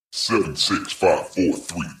7, 6, 5, 4,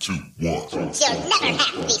 3, 2, 1. You'll never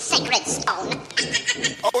have the sacred stone.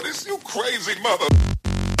 Oh, this you crazy mother.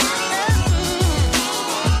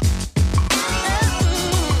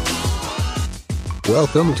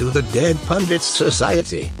 Welcome to the Dead Pundits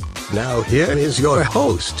Society. Now here is your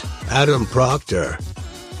host, Adam Proctor.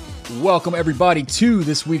 Welcome everybody to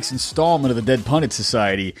this week's installment of the Dead Pundits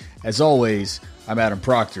Society. As always, I'm Adam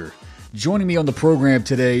Proctor. Joining me on the program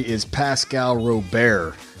today is Pascal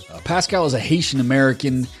Robert. Pascal is a Haitian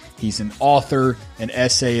American. He's an author, an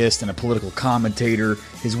essayist, and a political commentator.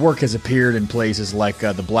 His work has appeared in places like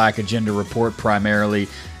the Black Agenda Report primarily,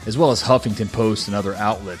 as well as Huffington Post and other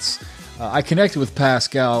outlets. I connected with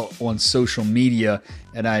Pascal on social media,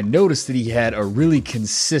 and I noticed that he had a really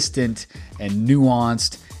consistent and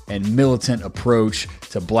nuanced and militant approach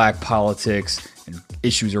to black politics and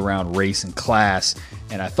issues around race and class,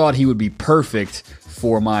 and I thought he would be perfect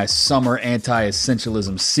for my summer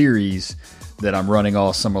anti-essentialism series that I'm running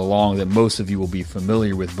all summer long that most of you will be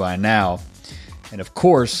familiar with by now. And of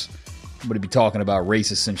course, I'm going to be talking about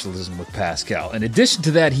race essentialism with Pascal. In addition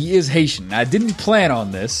to that, he is Haitian. I didn't plan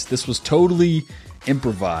on this. This was totally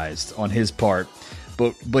improvised on his part.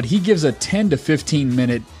 But he gives a 10 to 15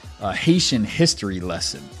 minute Haitian history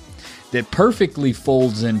lesson that perfectly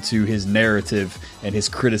folds into his narrative and his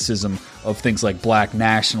criticism of things like black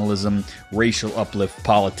nationalism, racial uplift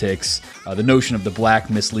politics, the notion of the black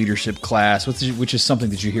misleadership class, which is something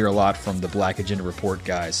that you hear a lot from the Black Agenda Report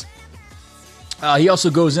guys. He also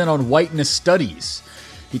goes in on whiteness studies.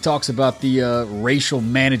 He talks about the racial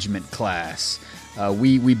management class.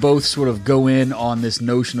 We both sort of go in on this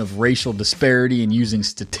notion of racial disparity and using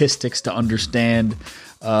statistics to understand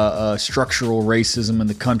structural racism in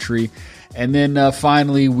the country. And then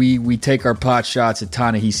finally, we take our pot shots at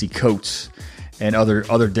Ta-Nehisi Coates and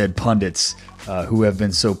other dead pundits who have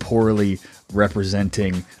been so poorly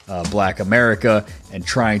representing black America and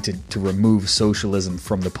trying to remove socialism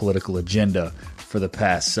from the political agenda for the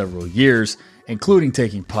past several years, including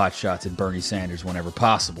taking pot shots at Bernie Sanders whenever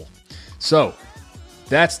possible. So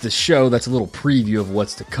that's the show. That's a little preview of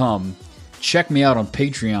what's to come. Check me out on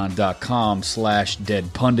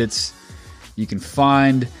patreon.com/deadpundits. You can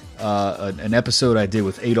find an episode I did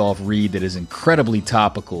with Adolph Reed that is incredibly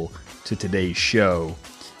topical to today's show.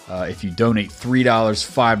 If you donate $3,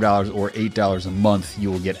 $5, or $8 a month,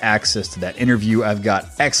 you will get access to that interview. I've got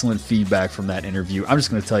excellent feedback from that interview. I'm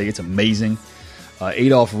just going to tell you, it's amazing.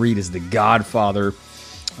 Adolph Reed is the godfather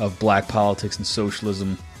of black politics and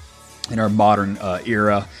socialism in our modern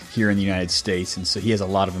era here in the United States, and so he has a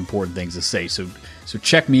lot of important things to say. So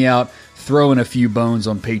check me out, throw in a few bones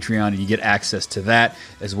on Patreon, and you get access to that,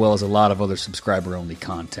 as well as a lot of other subscriber-only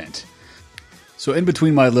content. So in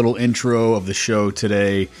between my little intro of the show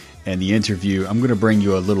today and the interview, I'm going to bring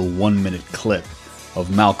you a little 1-minute clip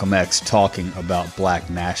of Malcolm X talking about black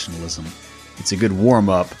nationalism. It's a good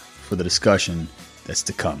warm-up for the discussion that's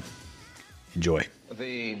to come. Enjoy.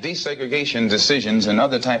 The desegregation decisions and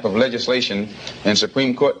other type of legislation and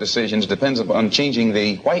Supreme Court decisions depends upon changing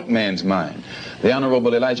the white man's mind. The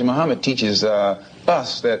Honorable Elijah Muhammad teaches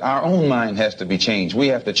us that our own mind has to be changed. We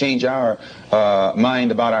have to change our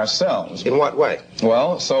mind about ourselves. In what way?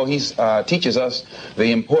 Well, so he teaches us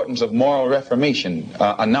the importance of moral reformation,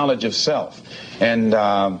 a knowledge of self. And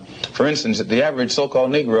for instance, the average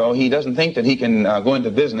so-called Negro, he doesn't think that he can go into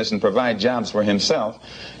business and provide jobs for himself.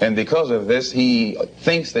 And because of this, he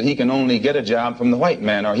thinks that he can only get a job from the white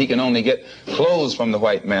man, or he can only get clothes from the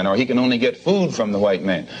white man, or he can only get food from the white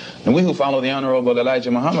man. And we who follow the Honorable Elijah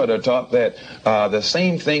Muhammad are taught that the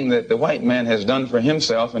same thing that the white man has done for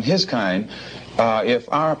himself and his kind, if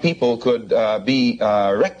our people could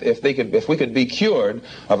if we could be cured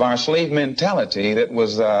of our slave mentality that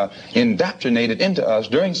was indoctrinated into us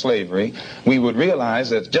during slavery, we would realize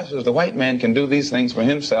that just as the white man can do these things for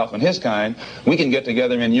himself and his kind, we can get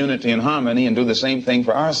together in unity and harmony and do the same thing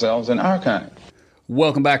for ourselves and our kind.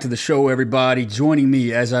 Welcome back to the show, everybody. Joining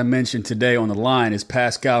me, as I mentioned today on the line, is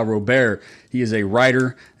Pascal Robert. He is a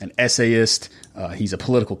writer, an essayist. He's a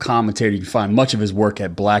political commentator. You can find much of his work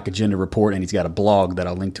at Black Agenda Report, and he's got a blog that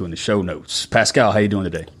I'll link to in the show notes. Pascal, how you doing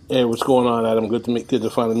today? Hey, what's going on, Adam? Good to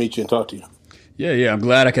finally meet you and talk to you. Yeah, I'm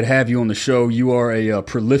glad I could have you on the show. You are a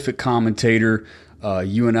prolific commentator.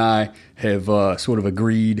 You and I have sort of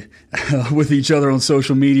agreed with each other on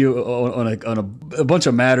social media on a bunch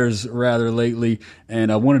of matters rather lately,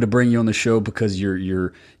 and I wanted to bring you on the show because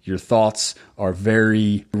your thoughts are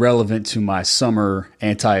very relevant to my summer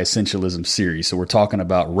anti-essentialism series. So we're talking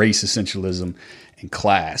about race essentialism and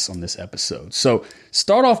class on this episode. So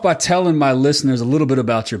start off by telling my listeners a little bit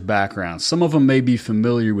about your background. Some of them may be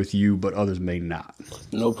familiar with you, but others may not.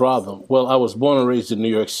 No problem. Well, I was born and raised in New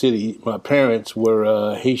York City. My parents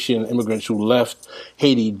were Haitian immigrants who left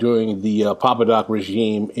Haiti during the Papa Doc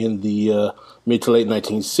regime in the mid to late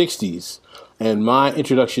 1960s. And my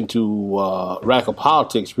introduction to radical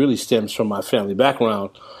politics really stems from my family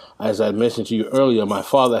background. As I mentioned to you earlier, my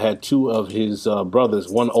father had two of his brothers,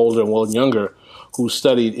 one older and one younger, who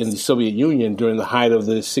studied in the Soviet Union during the height of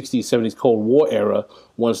the 60s, 70s Cold War era.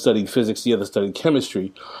 One studied physics, the other studied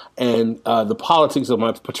chemistry. And the politics of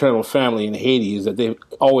my paternal family in Haiti is that they've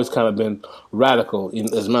always kind of been radical.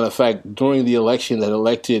 As a matter of fact, during the election that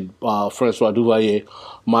elected Francois Duvalier,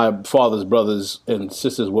 my father's brothers and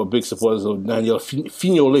sisters were big supporters of Daniel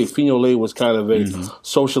Fignolet. Fignolet was kind of a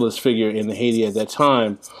socialist figure in Haiti at that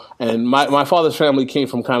time. And my father's family came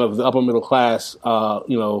from kind of the upper middle class,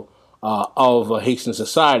 of Haitian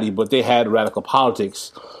society, but they had radical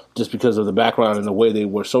politics just because of the background and the way they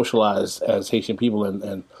were socialized as Haitian people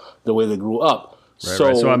and the way they grew up. Right.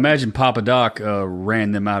 So I imagine Papa Doc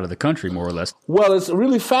ran them out of the country, more or less. Well, it's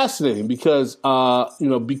really fascinating because,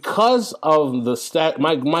 because of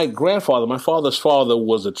the my grandfather, my father's father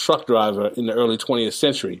was a truck driver in the early 20th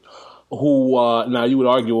century. Who now you would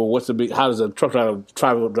argue, well, how does a truck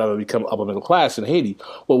driver become upper middle class in Haiti?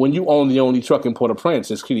 Well, when you own the only truck in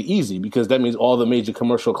Port-au-Prince, it's pretty easy because that means all the major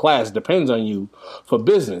commercial class depends on you for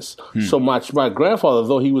business. So my grandfather,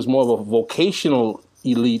 though he was more of a vocational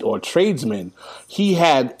elite or tradesman, he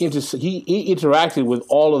interacted with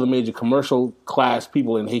all of the major commercial class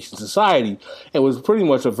people in Haitian society and was pretty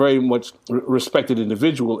much a very much respected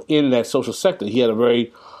individual in that social sector. He had a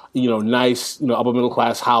very nice, upper middle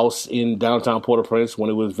class house in downtown Port-au-Prince when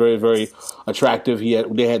it was very, very attractive.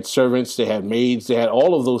 They had servants, they had maids, they had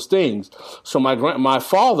all of those things. So my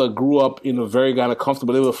father grew up in a very kind of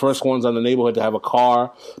comfortable. They were the first ones in the neighborhood to have a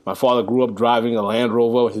car. My father grew up driving a Land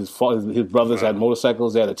Rover. His brothers had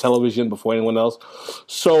motorcycles. They had a television before anyone else.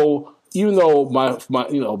 So even though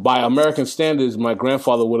by American standards, my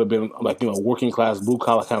grandfather would have been working class, blue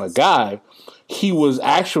collar kind of guy. He was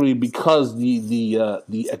actually, because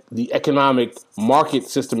the economic market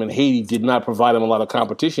system in Haiti did not provide him a lot of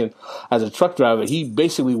competition as a truck driver. He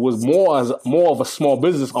basically was more of a small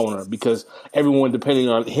business owner because everyone depending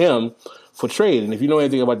on him for trade. And if you know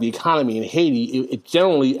anything about the economy in Haiti, it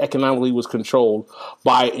generally economically was controlled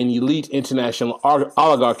by an elite international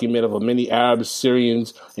oligarchy made up of many Arabs,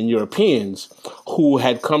 Syrians, and Europeans who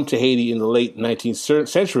had come to Haiti in the late 19th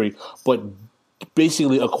century, but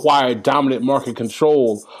basically acquired dominant market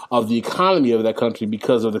control of the economy of that country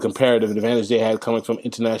because of the comparative advantage they had coming from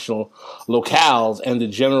international locales and the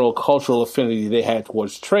general cultural affinity they had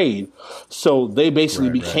towards trade. So they basically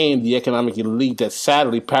became the economic elite that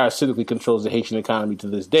sadly parasitically controls the Haitian economy to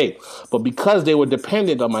this day. But because they were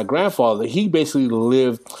dependent on my grandfather, he basically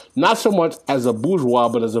lived not so much as a bourgeois,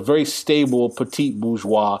 but as a very stable, petite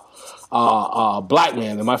bourgeois black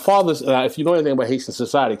man. And my father's, if you know anything about Haitian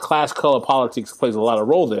society, class, color, politics plays a lot of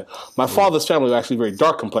role there. My father's family was actually very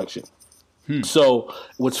dark complexion. So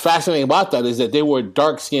what's fascinating about that is that they were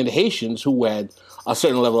dark-skinned Haitians who had a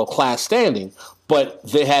certain level of class standing, but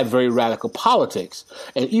they had very radical politics.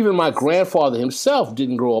 And even my grandfather himself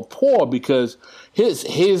didn't grow up poor because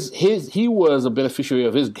he was a beneficiary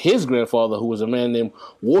of his grandfather, who was a man named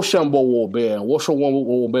Rochambeau Robert. And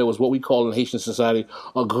Rochambeau Robert was what we call in Haitian society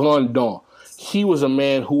a grand don. He was a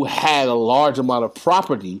man who had a large amount of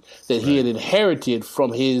property that he had inherited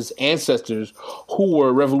from his ancestors who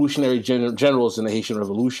were revolutionary generals in the Haitian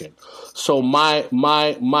Revolution. So my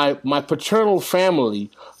paternal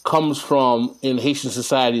family comes from, in Haitian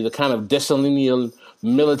society, the kind of Dessalinian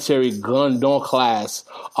military Gondon class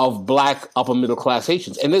of black upper middle class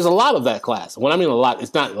Haitians. And there's a lot of that class. When I mean a lot,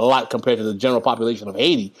 it's not a lot compared to the general population of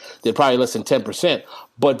Haiti. They're probably less than 10%.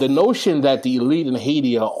 But the notion that the elite in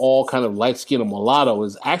Haiti are all kind of light-skinned or mulatto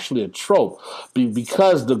is actually a trope,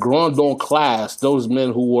 because the Grandon class, those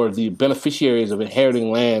men who were the beneficiaries of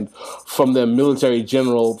inheriting land from their military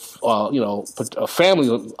general,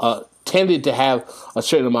 family, tended to have a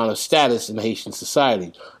certain amount of status in Haitian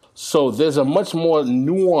society. So there's a much more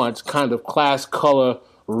nuanced kind of class, color,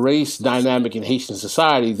 race dynamic in Haitian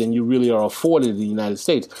society than you really are afforded in the United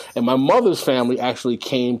States. And my mother's family actually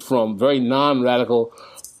came from very non-radical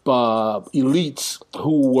elites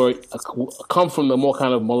who come from the more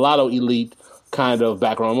kind of mulatto elite kind of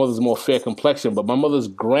background. My mother's more fair complexion, but my mother's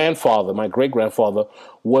grandfather, my great-grandfather,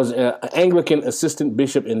 was an Anglican assistant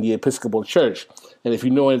bishop in the Episcopal Church. And if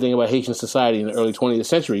you know anything about Haitian society in the early 20th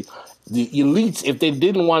century, the elites, if they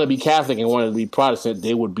didn't want to be Catholic and wanted to be Protestant,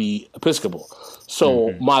 they would be Episcopal.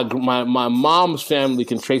 So my mom's family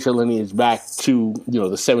can trace her lineage back to the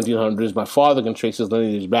 1700s. My father can trace his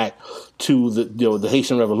lineage back to the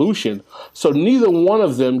Haitian Revolution. So neither one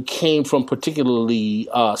of them came from particularly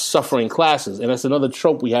suffering classes, and that's another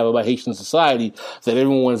trope we have about Haitian society, that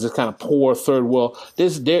everyone's this kind of poor third world.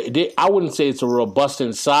 I wouldn't say it's a robust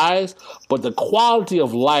in size, but the quality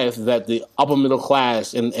of life that the upper middle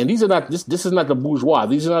class and these are not this is not the bourgeois.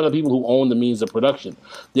 These are not the people who own the means of production.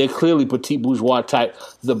 They're clearly petit bourgeois type.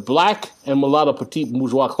 The black and mulatto petit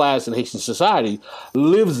bourgeois class in Haitian society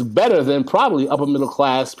lives better than probably upper middle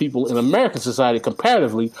class people in American society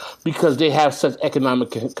comparatively, because they have such economic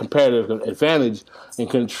comparative advantage and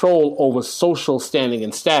control over social standing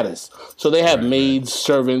and status. So they have maids,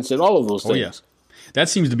 servants, and all of those things. Oh, yeah. That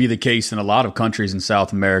seems to be the case in a lot of countries in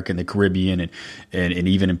South America and the Caribbean and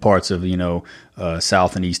even in parts of,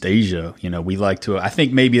 South and East Asia. We like to, I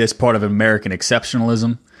think maybe that's part of American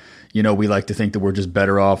exceptionalism. We like to think that we're just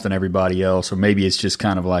better off than everybody else, or maybe it's just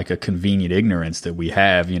kind of like a convenient ignorance that we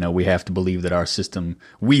have. We have to believe that our system,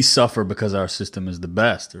 we suffer because our system is the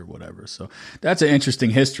best or whatever. So that's an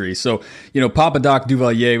interesting history. So, Papa Doc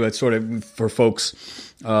Duvalier, but sort of for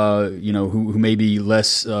folks, who may be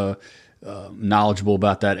less knowledgeable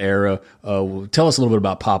about that era. Tell us a little bit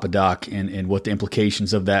about Papa Doc and what the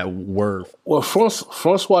implications of that were. Well,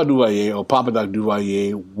 Francois Duvalier, or Papa Doc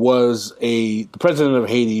Duvalier, was the president of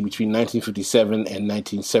Haiti between 1957 and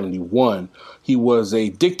 1971. He was a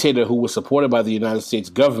dictator who was supported by the United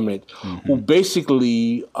States government, who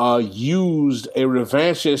basically used a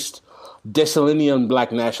revanchist Dessalinian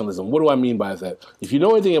black nationalism. What do I mean by that? If you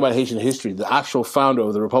know anything about Haitian history, the actual founder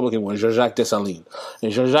of the Republican was Jean-Jacques Dessalines.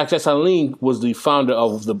 And Jean-Jacques Dessalines was the founder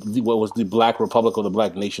of what was the Black Republic, or the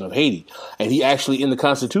Black Nation of Haiti. And he actually, in the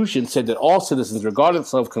Constitution, said that all citizens,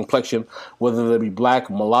 regardless of complexion, whether they be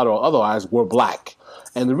black, mulatto, or otherwise, were black.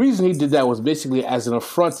 And the reason he did that was basically as an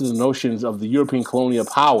affront to the notions of the European colonial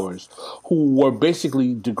powers, who were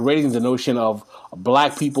basically degrading the notion of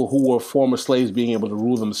black people who were former slaves being able to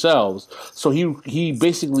rule themselves. So he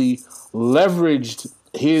basically leveraged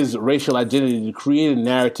his racial identity to create a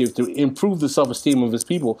narrative to improve the self-esteem of his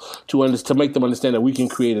people, to make them understand that we can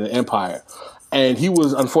create an empire. And he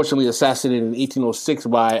was unfortunately assassinated in 1806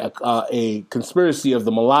 by a conspiracy of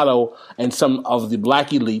the mulatto and some of the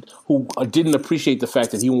black elite who didn't appreciate the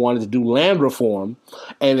fact that he wanted to do land reform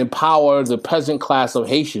and empower the peasant class of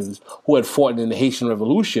Haitians who had fought in the Haitian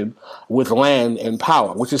Revolution with land and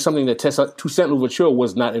power, which is something that Toussaint Louverture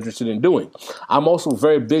was not interested in doing. I'm also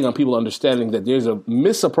very big on people understanding that there's a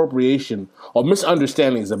misappropriation, or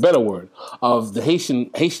misunderstanding is a better word, of the Haitian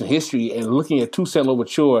history, and looking at Toussaint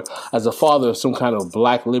Louverture as a father of some kind of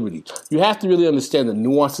black liberty. You have to really understand the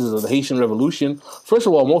nuances of the Haitian Revolution. First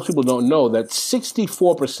of all, most people don't know that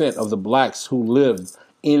 64% of the blacks who lived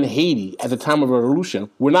in Haiti at the time of the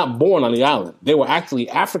revolution were not born on the island. They were actually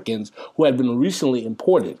Africans who had been recently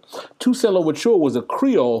imported. Toussaint Louverture was a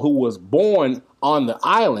Creole who was born on the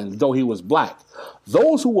island, though he was black.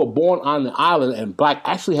 Those who were born on the island and black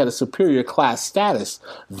actually had a superior class status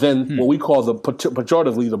than what we call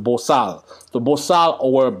pejoratively the Bosal. The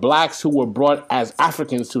Bosal were blacks who were brought as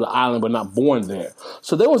Africans to the island but not born there.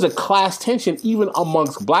 So there was a class tension even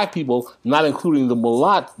amongst black people, not including the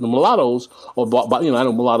mulattoes. I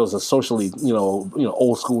know mulattoes are socially,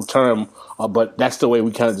 old school term, but that's the way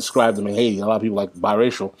we kind of describe them in Haiti. A lot of people like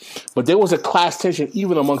biracial. But there was a class tension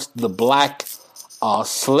even amongst the black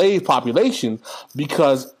slave population,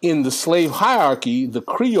 because in the slave hierarchy, the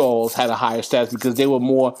Creoles had a higher status because they were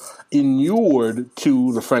more inured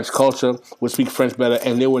to the French culture, would speak French better,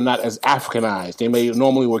 and they were not as Africanized. They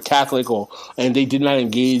normally were Catholic, and they did not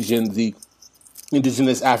engage in the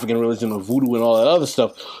indigenous African religion of voodoo and all that other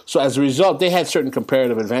stuff. So as a result, they had certain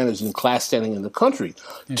comparative advantage in class standing in the country.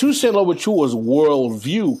 Toussaint Louverture's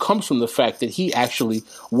worldview comes from the fact that he actually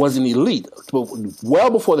was an elite. Well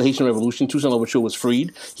before the Haitian Revolution, Toussaint Louverture was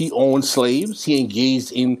freed. He owned slaves. He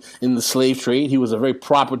engaged in the slave trade. He was a very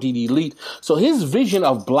propertied elite. So his vision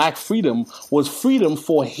of black freedom was freedom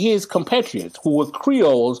for his compatriots, who were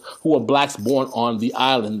Creoles, who were blacks born on the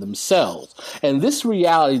island themselves. And this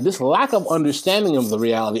reality, this lack of understanding of the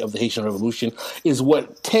reality of the Haitian Revolution, is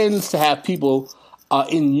what tends to have people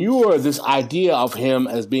inure this idea of him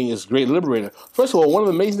as being this great liberator. First of all, one of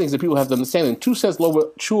the amazing things that people have to understand, in Toussaint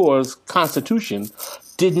Louverture's constitution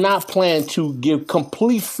did not plan to give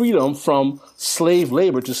complete freedom from slave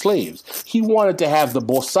labor to slaves. He wanted to have the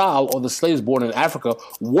Bosal, or the slaves born in Africa,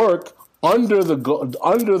 work under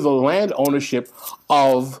the land ownership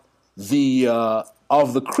of the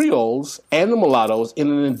of the Creoles and the mulattoes in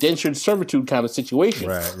an indentured servitude kind of situation.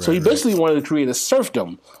 So he basically wanted to create a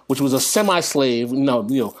serfdom, which was a semi-slave,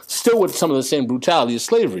 still with some of the same brutality as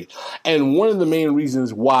slavery. And one of the main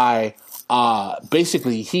reasons why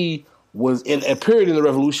basically he was in a period in the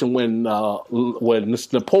Revolution when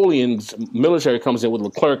Napoleon's military comes in with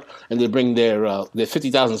Leclerc and they bring their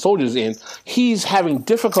 50,000 soldiers in, he's having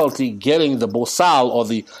difficulty getting the Bosal, or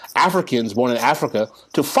the Africans born in Africa,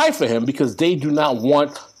 to fight for him because they do not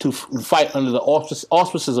want to fight under the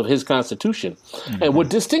auspices of his constitution. Mm-hmm. And what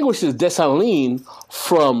distinguishes Dessalines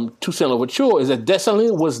from Toussaint Louverture is that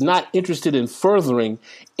Dessalines was not interested in furthering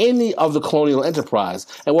any of the colonial enterprise.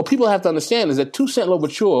 And what people have to understand is that Toussaint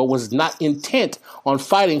Louverture was not intent on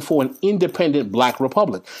fighting for an independent black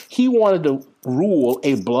republic. He wanted to rule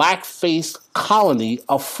a black-faced colony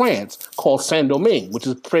of France called Saint-Domingue, which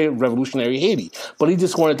is pre-revolutionary Haiti. But he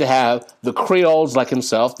just wanted to have the Creoles like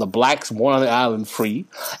himself, the blacks born on the island, free,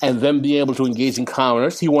 and them being able to engage in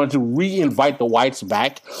commerce. He wanted to re-invite the whites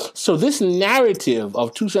back. So this narrative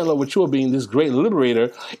of Toussaint Louverture being this great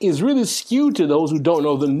liberator is really skewed to those who don't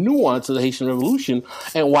know the nuance of the Haitian Revolution,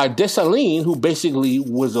 and why Dessalines, who basically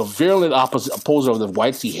was a virulent opposer of the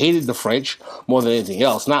whites, he hated the French more than anything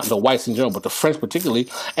else, not the whites in general, but the French particularly.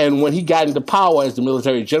 And when he got into power as the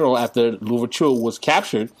military general after Louverture was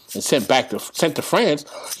captured and sent to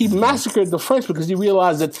France, he massacred the French because he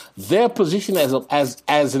realized that their position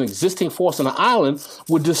as an existing force on the island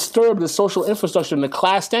would disturb the social infrastructure and the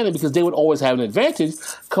class standing, because they would always have an advantage,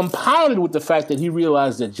 compounded with the fact that he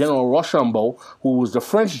realized that General Rochambeau, who was the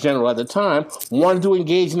French general at the time, wanted to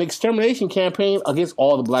engage in an extermination campaign against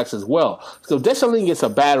all the blacks as well. So Dessalines gets a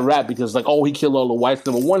bad rap because, he killed all the whites.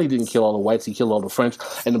 Number one, he didn't kill all the whites. He killed all the French.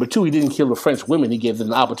 And number two, he didn't kill the French women. He gave them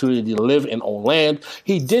an opportunity to live and own land.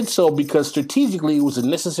 He did so because strategically it was a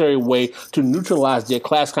necessary way to neutralize their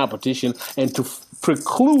class competition and to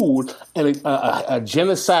preclude a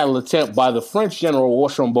genocidal attempt by the French General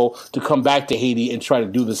Rochambeau to come back to Haiti and try to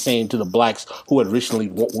do the same to the blacks who had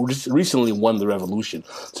recently won the revolution.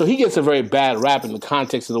 So he gets a very bad rap in the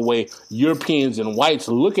context of the way Europeans and whites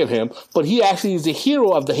look at him, but he actually is the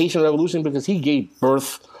hero of the Haitian Revolution because he gave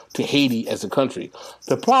birth to Haiti as a country.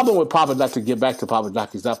 The problem with Papa Doc, to get back to Papa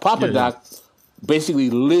Doc, is that Papa Doc basically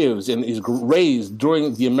lives and is raised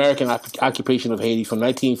during the American occupation of Haiti from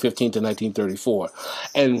 1915 to 1934.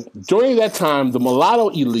 And during that time, the mulatto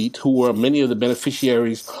elite, who were many of the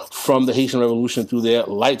beneficiaries from the Haitian Revolution through their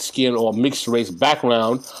light skin or mixed race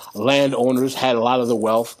background, landowners, had a lot of the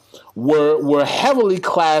wealth, were heavily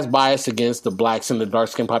class biased against the blacks and the dark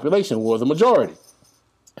skinned population, who were the majority.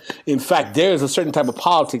 In fact, there is a certain type of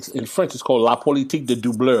politics in French. It's called la politique de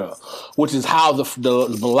doublure, which is how the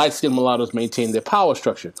light-skinned mulattoes maintain their power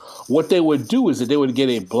structure. What they would do is that they would get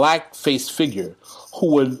a black-faced figure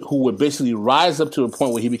who would basically rise up to the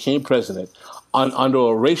point where he became president under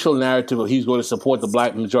a racial narrative of he's going to support the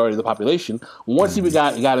black majority of the population. Once he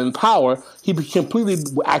got in power, he completely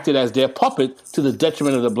acted as their puppet to the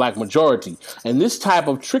detriment of the black majority. And this type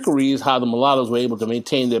of trickery is how the mulattoes were able to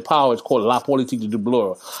maintain their power. It's called la politique de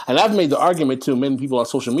doublure. And I've made the argument to many people on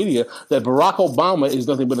social media that Barack Obama is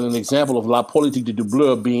nothing but an example of la politique de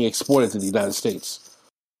doublure being exported to the United States.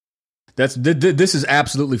 This is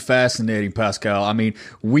absolutely fascinating, Pascal. I mean,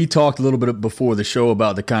 we talked a little bit before the show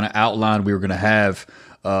about the kind of outline we were going to have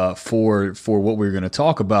for what we were going to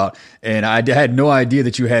talk about, and I had no idea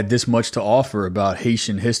that you had this much to offer about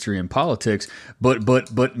Haitian history and politics.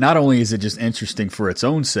 But not only is it just interesting for its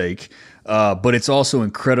own sake, but it's also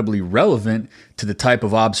incredibly relevant to the type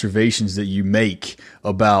of observations that you make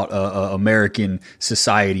about American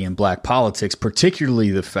society and black politics,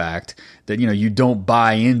 particularly the fact that, you don't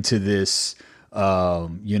buy into this,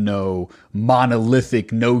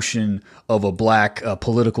 monolithic notion of a black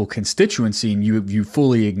political constituency, and you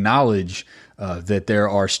fully acknowledge that there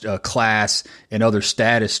are class and other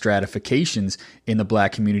status stratifications in the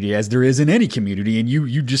black community, as there is in any community. And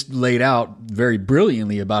you just laid out very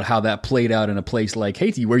brilliantly about how that played out in a place like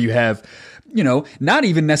Haiti, where you have, not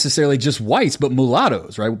even necessarily just whites, but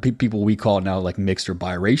mulattoes, right? People we call now like mixed or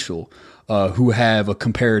biracial, who have a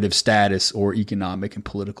comparative status or economic and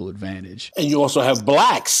political advantage. And you also have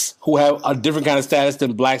blacks who have a different kind of status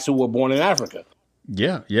than blacks who were born in Africa.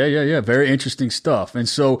 Yeah. Very interesting stuff. And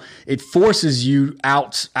so it forces you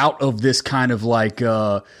out of this kind of like,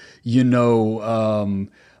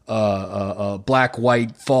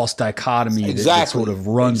 black-white false dichotomy that sort of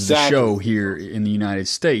runs the show here in the United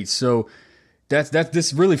States. So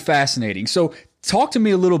that's really fascinating. So talk to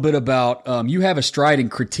me a little bit about, you have a strident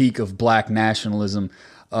critique of black nationalism,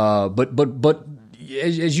 but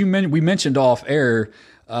as we mentioned off air,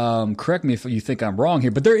 correct me if you think I'm wrong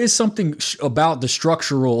here, but there is something about the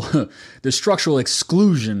structural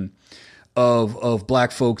exclusion of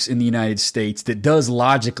black folks in the United States that does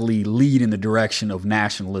logically lead in the direction of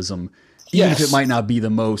nationalism. Even if it might not be the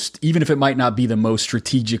most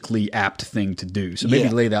strategically apt thing to do. So maybe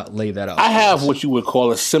lay that out. I have what you would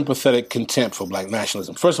call a sympathetic contempt for black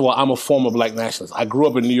nationalism. First of all, I'm a former black nationalist. I grew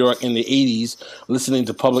up in New York in the 80s, listening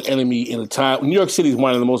to Public Enemy in a time. New York City is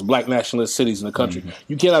one of the most black nationalist cities in the country. Mm-hmm.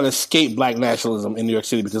 You cannot escape black nationalism in New York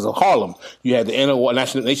City because of Harlem. You had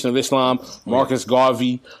the Nation of Islam, Marcus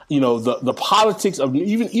Garvey. The politics of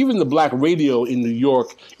even the black radio in New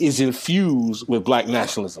York is infused with black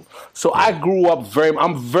nationalism. So I grew up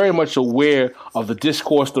I'm very much aware of the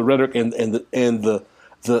discourse, the rhetoric, and the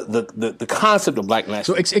concept of black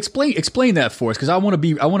nationalism. So explain that for us, because I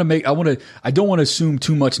don't want to assume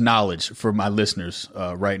too much knowledge for my listeners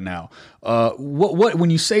right now. What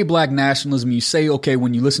when you say black nationalism, you say, okay,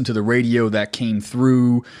 when you listen to the radio that came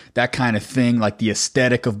through, that kind of thing, like the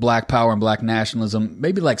aesthetic of black power and black nationalism.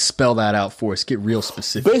 Maybe like spell that out for us. Get real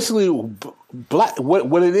specific. Basically,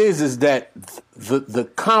 what it is that the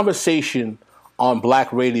conversation on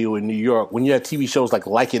black radio in New York, when you have TV shows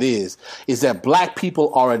like It Is that black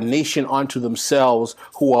people are a nation unto themselves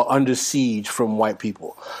who are under siege from white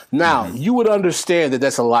people. Now, you would understand that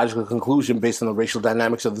that's a logical conclusion based on the racial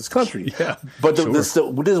dynamics of this country. Yeah, but there's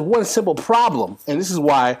one simple problem, and this is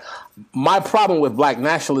why my problem with black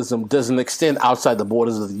nationalism doesn't extend outside the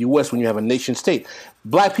borders of the U.S. when you have a nation state.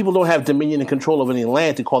 Black people don't have dominion and control of any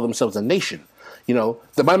land to call themselves a nation.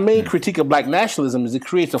 My main critique of black nationalism is it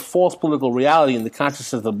creates a false political reality in the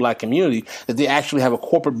consciousness of the black community that they actually have a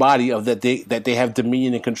corporate body that they have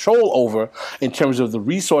dominion and control over in terms of the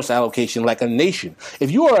resource allocation like a nation.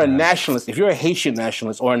 If you are a nationalist, if you're a Haitian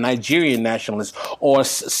nationalist or a Nigerian nationalist or a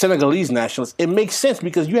Senegalese nationalist, it makes sense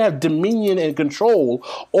because you have dominion and control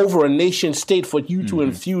over a nation state for you to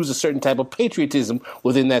infuse a certain type of patriotism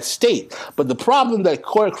within that state. But the problem that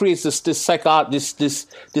creates this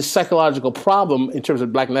psychological problem in terms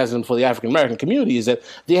of black nationalism for the African American community is that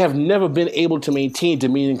they have never been able to maintain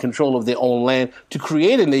dominion and control of their own land to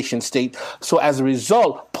create a nation state. So as a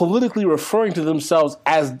result, politically referring to themselves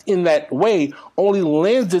as in that way only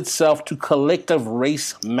lends itself to collective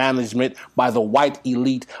race management by the white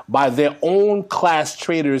elite, by their own class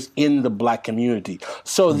traders in the black community.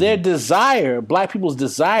 So their desire, black people's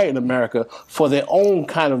desire in America for their own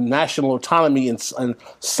kind of national autonomy and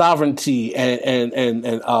sovereignty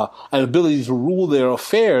and ability to rule their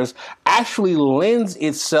affairs actually lends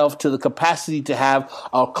itself to the capacity to have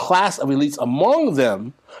a class of elites among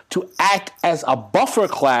them to act as a buffer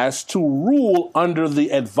class to rule under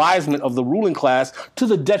the advisement of the ruling class to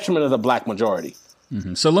the detriment of the black majority.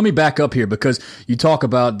 Mm-hmm. So let me back up here because you talk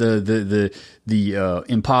about the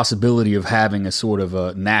impossibility of having a sort of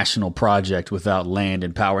a national project without land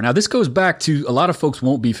and power. Now, this goes back to a lot of folks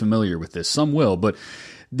won't be familiar with this. Some will, but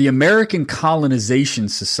the American Colonization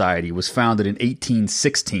Society was founded in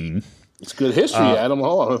 1816. It's good history, Adam.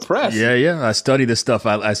 Oh, I'm impressed. Yeah. I study this stuff.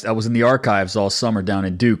 I was in the archives all summer down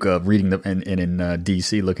in Duke, reading in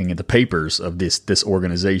D.C., looking at the papers of this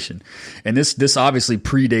organization. And this obviously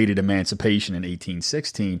predated emancipation in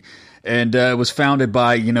 1816. And it was founded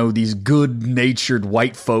by, these good-natured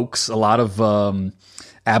white folks, a lot of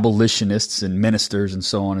abolitionists and ministers and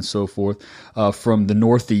so on and so forth from the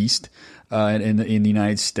Northeast. In the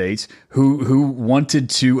United States, who wanted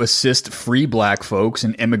to assist free black folks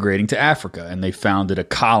in immigrating to Africa, and they founded a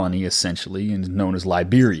colony essentially, and known as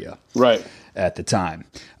Liberia. Right. At the time,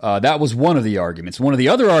 that was one of the arguments. One of the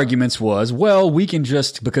other arguments was, well, we can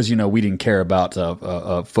just because we didn't care about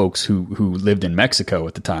folks who lived in Mexico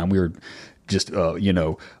at the time. We were just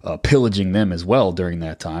pillaging them as well during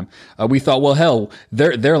that time. We thought, well, hell,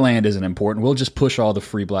 their land isn't important. We'll just push all the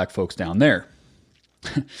free black folks down there.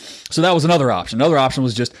 So that was another option. Another option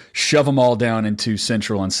was just shove them all down into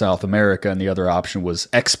Central and South America, and the other option was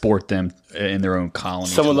export them in their own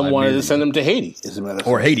colonies. Some of them wanted to send them to Haiti, as a matter of fact.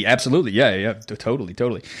 Or Haiti, absolutely. Yeah, totally.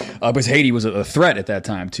 Because Haiti was a threat at that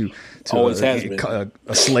time to always has been.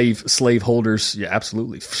 Slave holders. Yeah,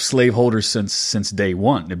 absolutely. Slave holders since day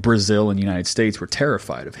one. Brazil and the United States were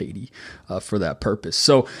terrified of Haiti for that purpose.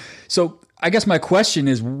 So I guess my question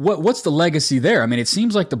is, what's the legacy there? I mean, it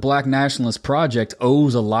seems like the Black Nationalist Project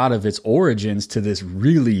owes a lot of its origins to this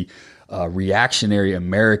really reactionary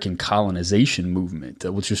American colonization movement,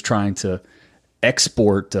 which was trying to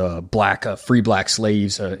export free black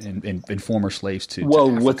slaves and former slaves to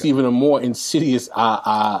Africa. What's even a more insidious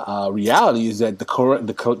reality is that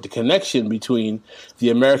the connection between the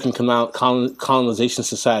American Colonization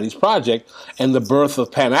Society's project and the birth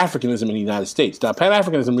of Pan-Africanism in the United States. Now,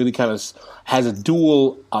 Pan-Africanism really kind of has a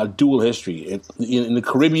dual history. In the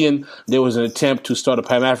Caribbean, there was an attempt to start a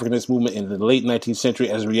Pan-Africanist movement in the late 19th century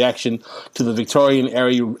as a reaction to the Victorian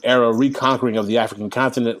era reconquering of the African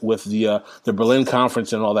continent with the Berlin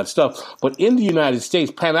Conference and all that stuff. But in the United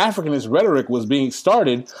States, Pan-Africanist rhetoric was being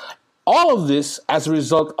started. All of this as a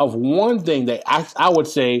result of one thing that I would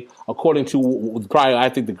say, according to probably I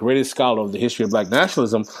think the greatest scholar of the history of black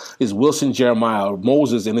nationalism is Wilson Jeremiah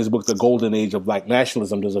Moses in his book, The Golden Age of Black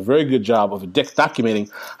Nationalism, does a very good job of documenting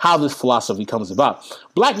how this philosophy comes about.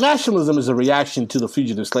 Black nationalism is a reaction to the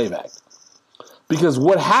Fugitive Slave Act. Because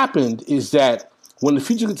what happened is that when the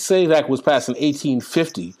Fugitive Slave Act was passed in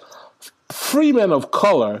 1850, free men of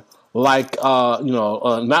color, not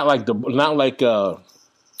like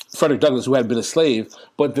Frederick Douglass, who had been a slave.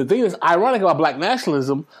 But the thing that's ironic about black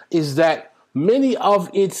nationalism is that many of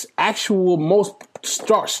its actual most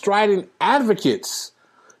strident advocates,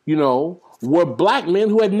 were black men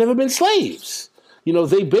who had never been slaves.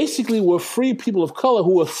 They basically were free people of color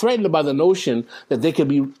who were threatened by the notion that they could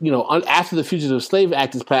be, after the Fugitive Slave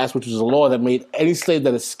Act is passed, which was a law that made any slave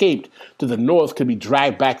that escaped to the North could be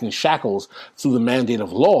dragged back in shackles through the mandate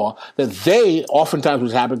of law, that they, oftentimes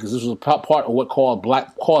was happening because this was a part of what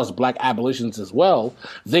caused black abolitions as well,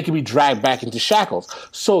 they could be dragged back into shackles.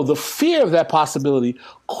 So the fear of that possibility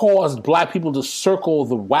caused black people to circle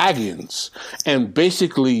the wagons and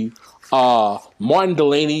basically Martin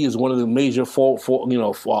Delany is one of the major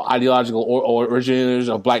ideological originators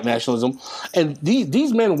of black nationalism. And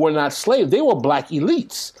these men were not slaves. They were black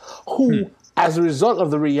elites who, as a result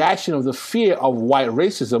of the reaction of the fear of white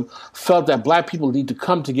racism, felt that black people need to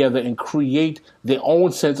come together and create their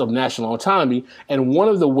own sense of national autonomy. And one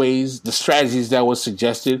of the ways, the strategies that was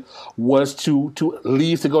suggested was to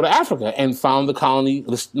leave to go to Africa and found the colony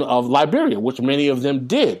of Liberia, which many of them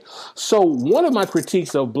did. So one of my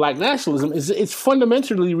critiques of black nationalism is it's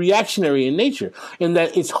fundamentally reactionary in nature, in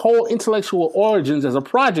that its whole intellectual origins as a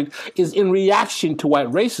project is in reaction to white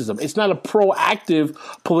racism. It's not a proactive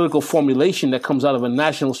political formulation that comes out of a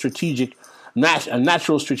natural strategic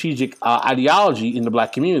ideology in the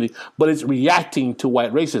black community, but it's reacting to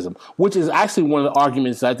white racism, which is actually one of the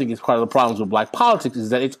arguments that I think is part of the problems with black politics, is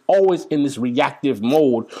that it's always in this reactive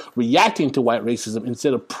mode, reacting to white racism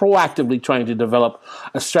instead of proactively trying to develop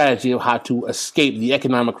a strategy of how to escape the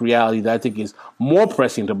economic reality that I think is more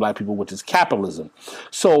pressing to black people, which is capitalism.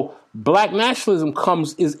 So black nationalism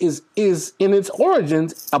is in its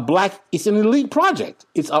origins it's an elite project.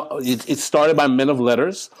 It's started by men of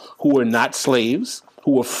letters who were not slaves,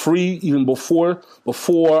 who were free even before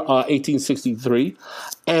 1863,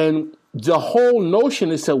 and the whole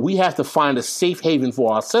notion is that we have to find a safe haven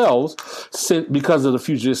for ourselves because of the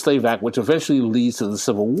Fugitive Slave Act, which eventually leads to the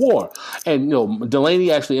Civil War. And,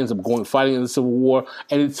 Delany actually ends up fighting in the Civil War.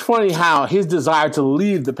 And it's funny how his desire to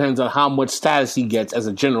leave depends on how much status he gets as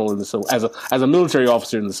a general in the Civil, as a military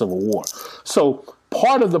officer in the Civil War. So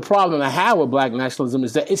part of the problem I have with black nationalism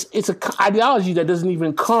is that it's an ideology that doesn't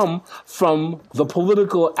even come from the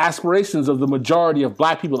political aspirations of the majority of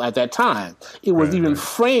black people at that time. It was even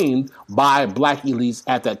framed by black elites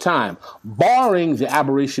at that time, barring the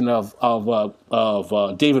aberration of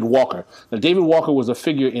David Walker. Now, David Walker was a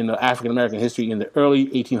figure in the African American history in the early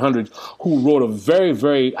 1800s who wrote a very,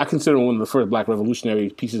 very, I consider one of the first black revolutionary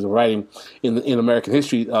pieces of writing in American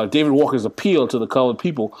history. David Walker's appeal to the colored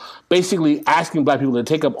people, basically asking black people to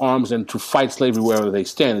take up arms and to fight slavery wherever they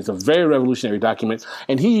stand. It's a very revolutionary document,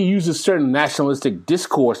 and he uses certain nationalistic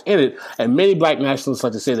discourse in it, and many black nationalists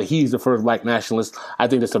like to say that he's the first black nationalist. I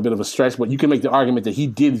think that's a bit of a stretch, but you can make the argument that he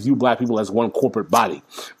did view black people as one corporate body.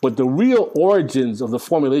 But the real origins of the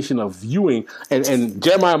formulation of viewing, and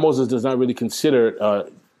Jeremiah Moses does not really consider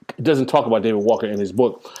doesn't talk about David Walker in his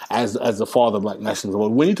book as the father of black nationalism.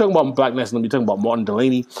 But when you talk about black nationalism, you're talking about Martin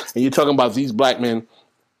Delany, and you're talking about these black men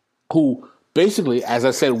who basically, as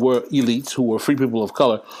I said, were elites, who were free people of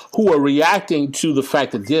color, who were reacting to the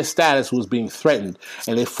fact that their status was being threatened.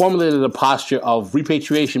 And they formulated a posture of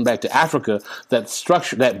repatriation back to Africa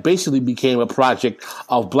that basically became a project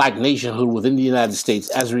of black nationhood within the United States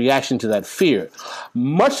as a reaction to that fear.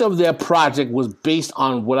 Much of their project was based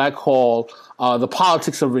on what I call the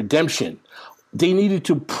politics of redemption. They needed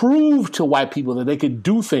to prove to white people that they could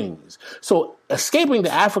do things. So escaping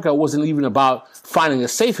to Africa wasn't even about finding a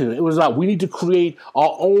safe haven. It was about we need to create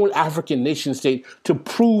our own African nation state to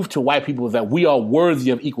prove to white people that we are worthy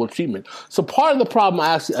of equal treatment. So part of the problem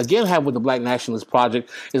I actually, again, have with the Black Nationalist Project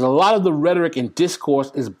is a lot of the rhetoric and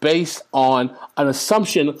discourse is based on an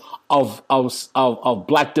assumption of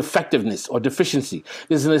black defectiveness or deficiency.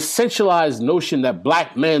 There's an essentialized notion that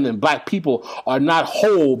black men and black people are not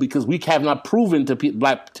whole because we have not proven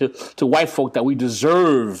to white folk that we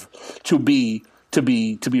deserve to be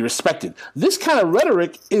respected. This kind of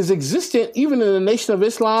rhetoric is existent even in the Nation of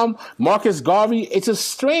Islam, Marcus Garvey. It's a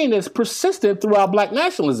strain that's persistent throughout black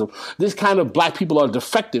nationalism. This kind of black people are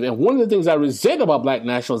defective. And one of the things I resent about black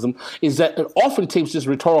nationalism is that it often takes this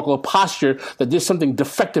rhetorical posture that there's something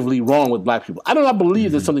defectively wrong with black people. I do not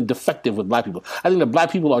believe there's something defective with black people. I think that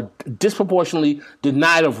black people are disproportionately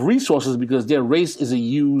denied of resources because their race is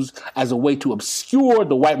used as a way to obscure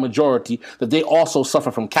the white majority that they also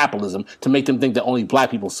suffer from capitalism to make them think that only black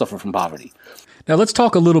people suffer from poverty. Now let's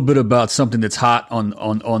talk a little bit about something that's hot on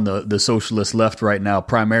the socialist left right now,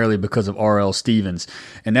 primarily because of R.L. Stevens,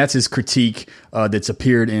 and that's his critique that's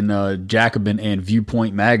appeared in Jacobin and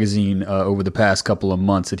Viewpoint magazine over the past couple of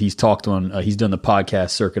months that he's talked on. He's done the podcast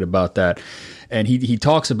circuit about that, and he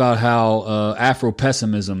talks about how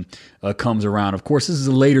Afro-pessimism comes around. Of course, this is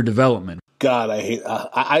a later development. God,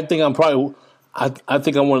 I think I'm probably. I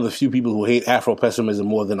think I'm one of the few people who hate Afro-pessimism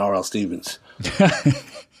more than R.L. Stevens.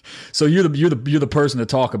 So you're the person to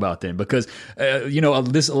talk about then, because a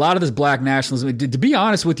lot of this black nationalism. To be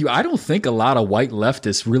honest with you, I don't think a lot of white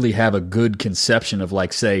leftists really have a good conception of,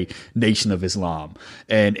 like, say, Nation of Islam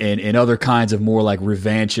and other kinds of more like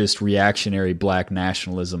revanchist, reactionary black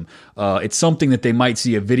nationalism. It's something that they might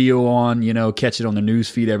see a video on, catch it on the news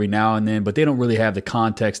feed every now and then, but they don't really have the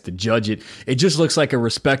context to judge it. It just looks like a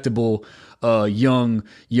respectable young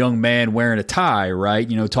man wearing a tie, right?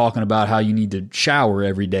 Talking about how you need to shower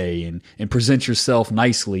every day and present yourself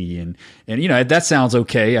nicely. And that sounds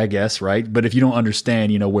okay, I guess, right? But if you don't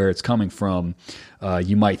understand, where it's coming from,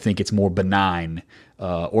 you might think it's more benign.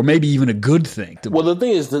 Or maybe even a good thing. Well, the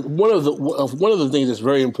thing is that one of the things that's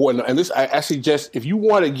very important, and this I suggest if you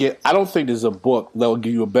want to get, I don't think there's a book that will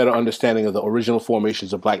give you a better understanding of the original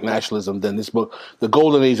formations of black nationalism than this book, The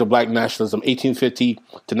Golden Age of Black Nationalism, 1850 to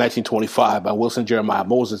 1925 by Wilson Jeremiah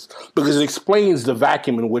Moses, because it explains the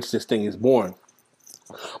vacuum in which this thing is born.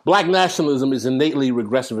 Black nationalism is innately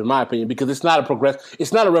regressive, in my opinion, because it's not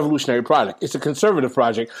a revolutionary project. It's a conservative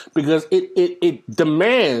project because it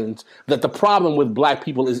demands that the problem with black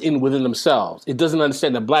people is within themselves. It doesn't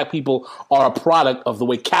understand that black people are a product of the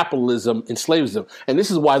way capitalism enslaves them. And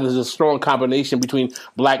this is why there's a strong combination between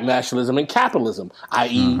black nationalism and capitalism,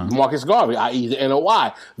 i.e. Marcus Garvey, i.e. the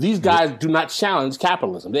NOI. These guys do not challenge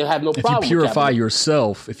capitalism. They have no problem with capitalism.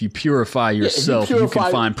 If you purify yourself, you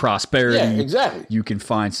can find prosperity. Yeah, exactly. You can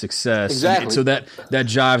find success. Exactly. And so that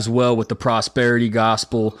jives well with the prosperity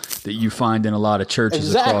gospel that you find in a lot of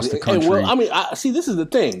churches across the country. See, this is the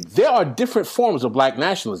thing. There are different forms of black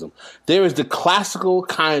nationalism. There is the classical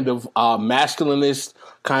kind of masculinist,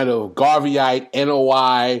 kind of Garveyite,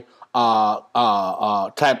 NOI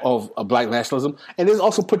type of black nationalism, and there's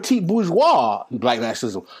also petite bourgeois black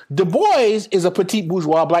nationalism. Du Bois is a petite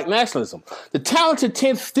bourgeois black nationalism. The talented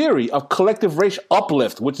 10th theory of collective racial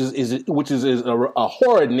uplift, which is a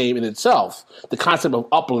horrid name in itself. The concept of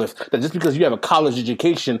uplift, that just because you have a college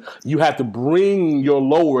education, you have to bring your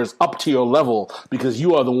lowers up to your level because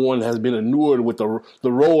you are the one that has been inured with the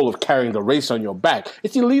role of carrying the race on your back.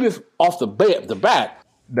 It's elitist off the bat.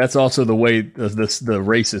 That's also the way the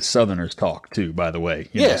racist Southerners talk too, by the way.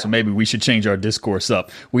 You know, so maybe we should change our discourse up.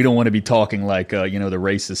 We don't want to be talking like, the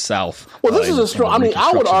racist South. Well, this is a strong,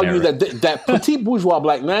 I would argue that petite bourgeois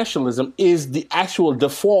black nationalism is the actual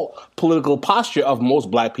default political posture of most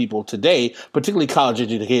black people today, particularly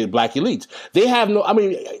college-educated black elites. They have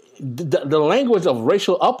the language of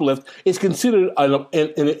racial uplift is considered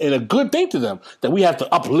a good thing to them, that we have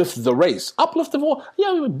to uplift the race. Uplift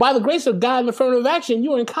by the grace of God and affirmative action,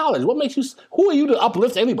 you're in college. Who are you to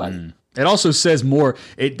uplift anybody? It also says more,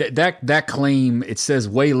 that claim, it says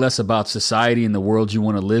way less about society and the world you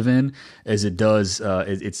want to live in as it does,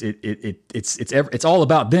 it's all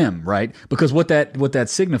about them, right? Because what that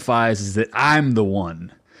signifies is that I'm the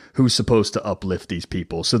one who's supposed to uplift these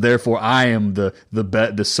people. So therefore I am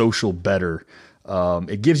the social better.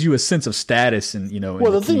 It gives you a sense of status and,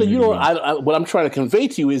 Well, the thing that what I'm trying to convey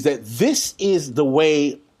to you is that this is the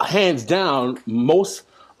way, hands down, most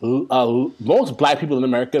black people in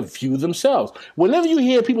America view themselves. Whenever you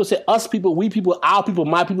hear people say us people, we people, our people,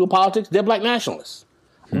 my people politics, they're black nationalists.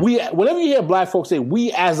 Whenever you hear black folks say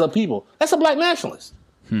we as a people, that's a black nationalist.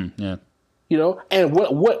 Yeah. And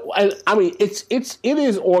I mean, it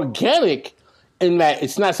is organic in that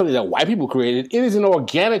it's not something that white people created. It is an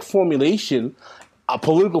organic formulation, a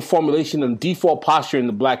political formulation and default posture in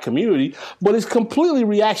the black community, but it's completely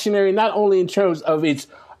reactionary, not only in terms of its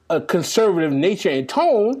conservative nature and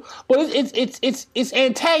tone, but it's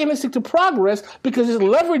antagonistic to progress because it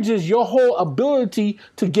leverages your whole ability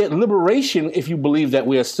to get liberation if you believe that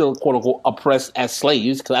we are still, quote unquote, oppressed as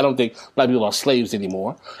slaves, because I don't think black people are slaves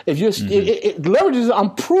anymore. If you're, it leverages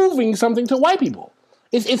on proving something to white people.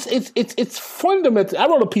 It's fundamental. I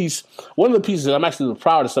wrote a piece. One of the pieces that I'm actually the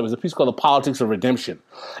proudest of is a piece called "The Politics of Redemption,"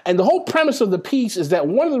 and the whole premise of the piece is that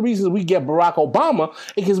one of the reasons we get Barack Obama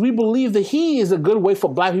is because we believe that he is a good way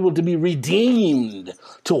for black people to be redeemed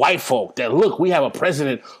to white folk. That look, we have a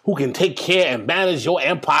president who can take care and manage your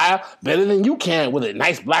empire better than you can with a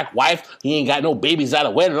nice black wife. He ain't got no babies out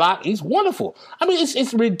of wedlock. He's wonderful. I mean,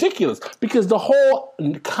 it's ridiculous because the whole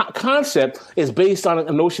concept is based on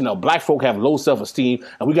a notion of black folk have low self-esteem.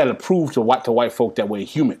 And we got to prove to white folk that we're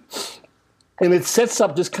human. And it sets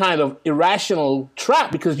up this kind of irrational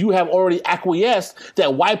trap because you have already acquiesced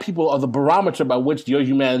that white people are the barometer by which your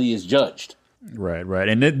humanity is judged. Right.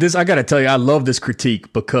 And this, I got to tell you, I love this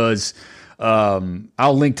critique because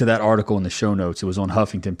I'll link to that article in the show notes. It was on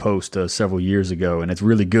Huffington Post several years ago, and it's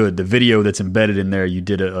really good. The video that's embedded in there, you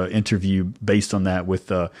did an interview based on that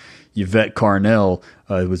with Yvette Carnell,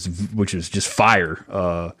 which was just fire.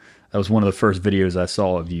 That was one of the first videos I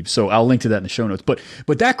saw of you. So I'll link to that in the show notes. But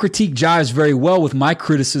that critique jives very well with my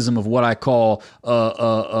criticism of what I call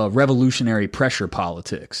revolutionary pressure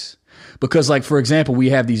politics. Because, like, for example,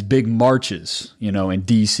 we have these big marches, in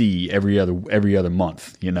D.C. every other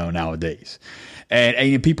month, nowadays.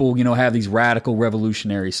 And people, have these radical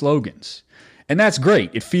revolutionary slogans. And that's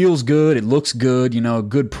great. It feels good. It looks good.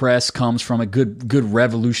 Good press comes from it. Good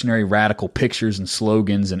revolutionary radical pictures and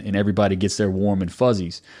slogans, and everybody gets their warm and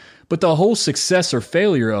fuzzies. But the whole success or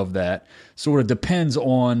failure of that sort of depends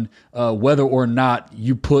on whether or not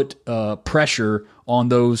you put pressure on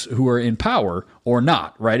those who are in power or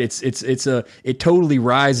not, right? It totally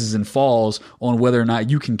rises and falls on whether or not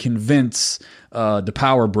you can convince the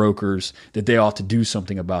power brokers that they ought to do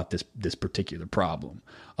something about this particular problem.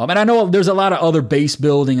 And I know there's a lot of other base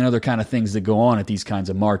building and other kind of things that go on at these kinds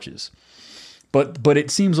of marches, but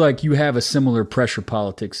it seems like you have a similar pressure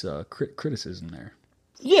politics criticism there.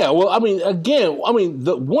 Yeah, well, I mean,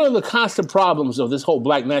 one of the constant problems of this whole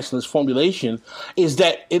black nationalist formulation is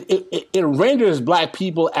that it renders black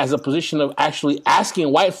people as a position of actually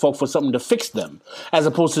asking white folk for something to fix them, as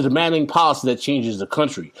opposed to demanding policy that changes the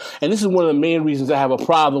country. And this is one of the main reasons I have a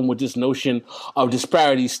problem with this notion of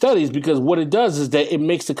disparity studies, because what it does is that it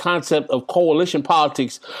makes the concept of coalition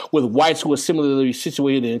politics with whites who are similarly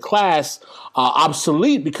situated in class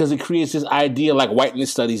obsolete, because it creates this idea, like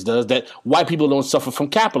whiteness studies does, that white people don't suffer from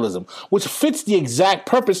capitalism, which fits the exact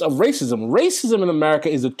purpose of racism. Racism in America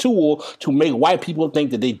is a tool to make white people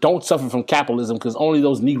think that they don't suffer from capitalism because only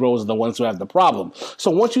those Negroes are the ones who have the problem.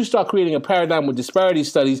 So once you start creating a paradigm with disparity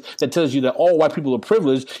studies that tells you that all white people are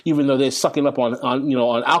privileged, even though they're sucking up on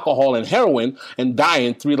alcohol and heroin and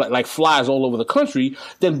dying like flies all over the country,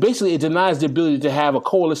 then basically it denies the ability to have a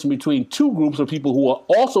coalition between two groups of people who are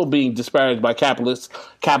also being disparaged by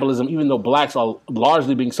capitalism, even though blacks are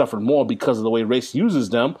largely being suffered more because of the way race uses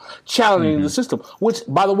them, challenging the system, which,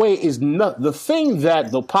 by the way, is not the thing that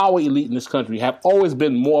the power elite in this country have always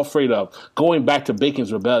been more afraid of, going back to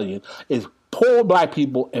Bacon's Rebellion, is poor black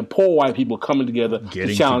people and poor white people coming together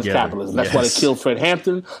to challenge capitalism. That's why they killed Fred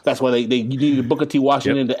Hampton. That's why they needed Booker T.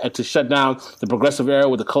 Washington to shut down the progressive era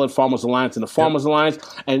with the Colored Farmers Alliance and the Farmers Alliance.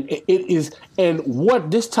 And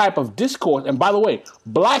what this type of discourse, and by the way,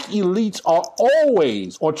 black elites are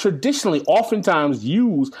always, or traditionally, oftentimes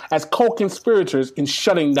used as co-conspirators in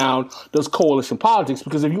shutting down those coalition politics,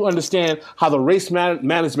 because if you understand how the race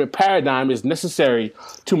management paradigm is necessary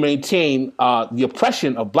to maintain the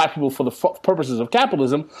oppression of black people for the purposes of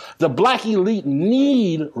capitalism, the black elite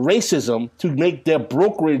need racism to make their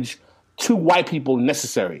brokerage to white people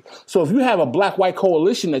necessary. So if you have a black-white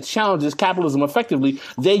coalition that challenges capitalism effectively,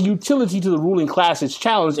 their utility to the ruling class is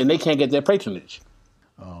challenged and they can't get their patronage.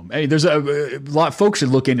 Hey, there's a lot. Folks should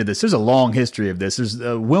look into this. There's a long history of this. There's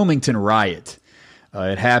the Wilmington riot.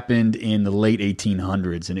 It happened in the late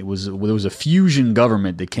 1800s, and there was a fusion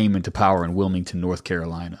government that came into power in Wilmington, North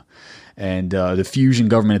Carolina. And the fusion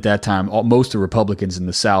government at that time, most of the Republicans in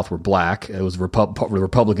the South were black. It was the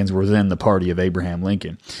Republicans were then the party of Abraham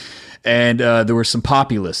Lincoln. And there were some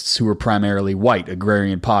populists who were primarily white,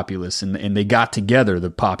 agrarian populists, and they got together, the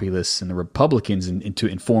populists and the Republicans,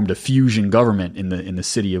 and formed a fusion government in the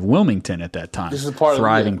city of Wilmington at that time. This is a part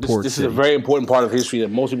thriving of port this city. is a very important part of history that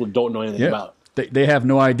most people don't know anything about. They have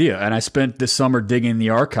no idea. And I spent this summer digging in the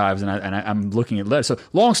archives, and I'm looking at letters. So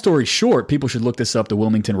long story short, people should look this up, the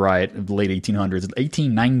Wilmington riot of the late 1800s,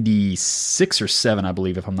 1896 or 7, I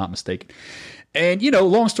believe, if I'm not mistaken. And,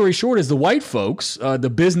 long story short is the white folks, the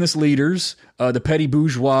business leaders, the petty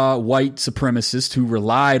bourgeois white supremacists who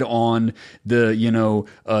relied on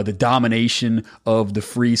the domination of the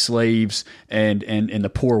free slaves and the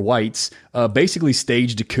poor whites, basically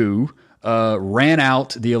staged a coup, ran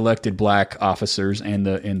out the elected black officers and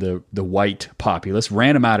the white populace,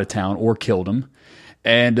 ran them out of town or killed them.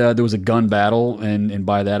 And there was a gun battle, and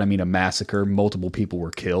by that I mean a massacre. Multiple people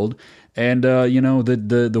were killed. And,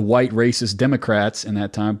 the white racist Democrats in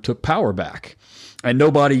that time took power back. And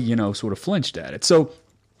nobody, sort of flinched at it. So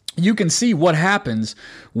you can see what happens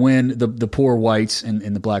when the poor whites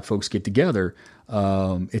and the black folks get together.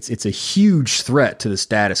 It's a huge threat to the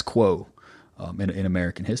status quo in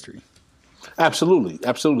American history. Absolutely.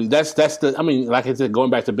 That's like I said, going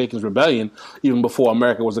back to Bacon's Rebellion, even before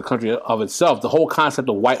America was a country of itself, the whole concept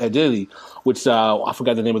of white identity, which I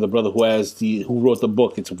forgot the name of the brother who wrote the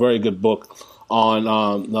book. It's a very good book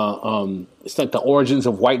on it's like the origins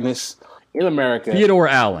of whiteness in America. Theodore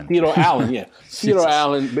Allen, yeah. Theodore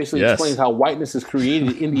Allen basically explains how whiteness is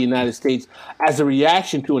created in the United States as a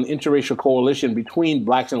reaction to an interracial coalition between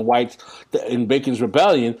blacks and whites in Bacon's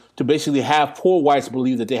Rebellion to basically have poor whites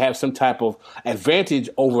believe that they have some type of advantage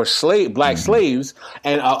over black slaves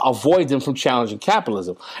and avoid them from challenging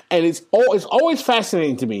capitalism. And it's always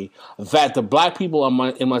fascinating to me that the black people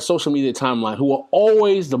in my social media timeline who are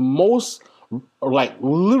always the most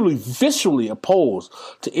literally viscerally opposed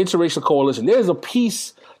to interracial coalition. There's a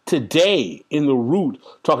piece today in The Root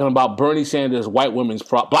talking about Bernie Sanders' black women's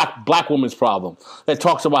problem that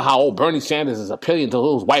talks about how Bernie Sanders is appealing to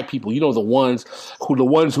those white people. The ones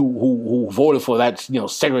who voted for that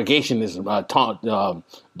segregationist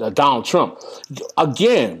Donald Trump.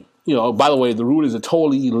 Again, by the way, The Root is a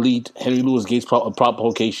totally elite Henry Louis Gates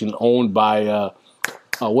publication owned by.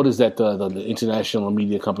 What is that, the international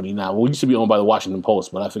media company now? Well, it used to be owned by the Washington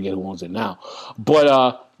Post, but I forget who owns it now.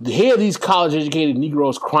 But here these college-educated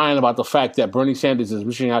Negroes crying about the fact that Bernie Sanders is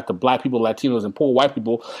reaching out to black people, Latinos, and poor white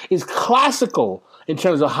people is classical in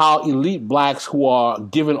terms of how elite blacks who are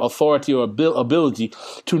given authority or ability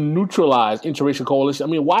to neutralize interracial coalition. I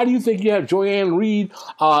mean, why do you think you have Joanne Reed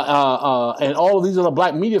and all of these other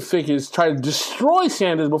black media figures try to destroy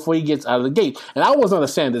Sanders before he gets out of the gate? And I was not a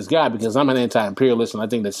Sanders guy because I'm an anti-imperialist and I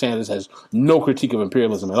think that Sanders has no critique of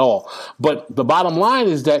imperialism at all. But the bottom line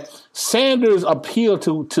is that Sanders appealed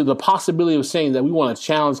to the possibility of saying that we want to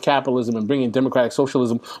challenge capitalism and bring in democratic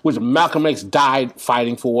socialism, which Malcolm X died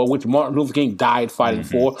fighting for, which Martin Luther King died fighting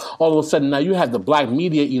for. All of a sudden, now you have the black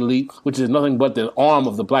media elite, which is nothing but the arm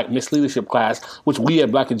of the black misleadership class, which we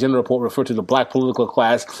at Black Agenda Report refer to the black political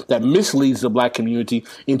class that misleads the black community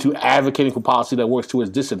into advocating for policy that works to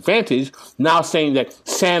its disadvantage, now saying that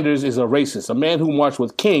Sanders is a racist. A man who marched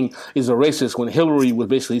with King is a racist when Hillary was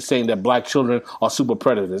basically saying that black children are super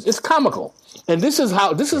predators. It's comical. And this is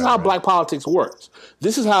how black politics works.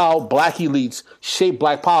 This is how black elites shape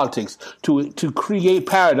black politics to create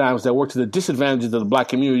paradigms that work to the disadvantages of the black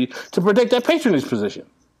community to protect their patronage position.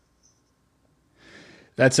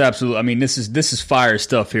 That's absolutely. I mean, this is fire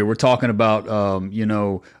stuff here. We're talking about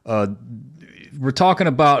we're talking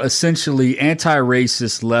about essentially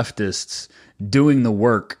anti-racist leftists doing the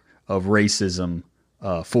work of racism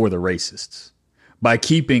for the racists by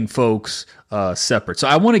keeping folks separate. So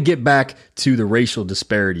I want to get back to the racial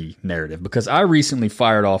disparity narrative because I recently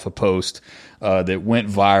fired off a post that went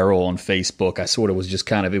viral on Facebook. I sort of was just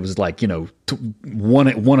it was like,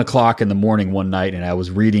 1 o'clock in the morning one night, and I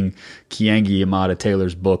was reading Keeanga Yamada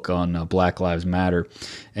Taylor's book on Black Lives Matter,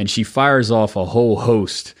 and she fires off a whole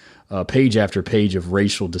host page after page of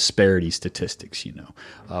racial disparity statistics.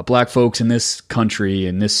 Black folks in this country,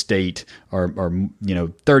 in this state, are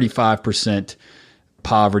 35%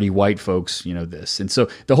 poverty, white folks, this. And so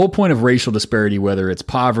the whole point of racial disparity, whether it's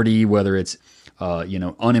poverty, whether it's,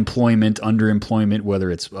 unemployment, underemployment, whether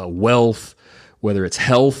it's wealth, whether it's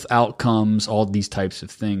health outcomes, all these types of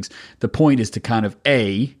things, the point is to kind of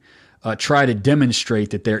try to demonstrate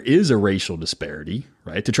that there is a racial disparity,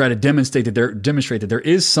 right? To try to demonstrate that there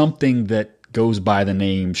is something that goes by the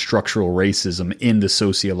name structural racism in the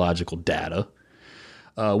sociological data,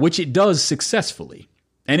 which it does successfully.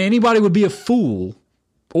 And anybody would be a fool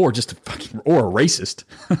or a racist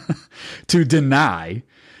to deny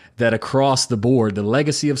that across the board, the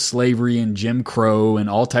legacy of slavery and Jim Crow and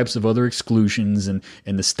all types of other exclusions and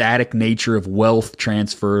the static nature of wealth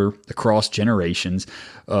transfer across generations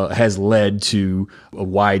has led to a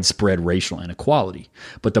widespread racial inequality.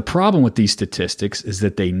 But the problem with these statistics is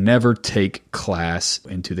that they never take class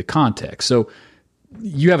into the context. So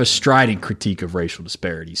you have a strident critique of racial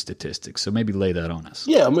disparity statistics, so maybe lay that on us.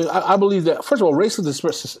 Yeah, I mean, I believe that, first of all, racial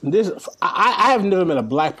disparity, I have never met a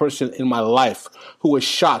black person in my life who was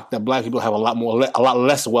shocked that black people have a lot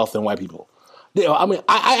less wealth than white people. I mean,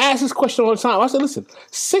 I ask this question all the time. I said, listen,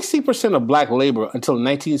 60% of black labor until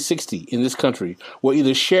 1960 in this country were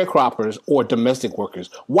either sharecroppers or domestic workers.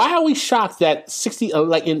 Why are we shocked that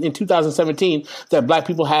like in 2017, that black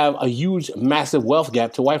people have a huge, massive wealth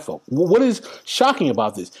gap to white folk? What is shocking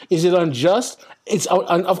about this? Is it unjust?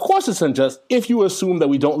 Of course it's unjust if you assume that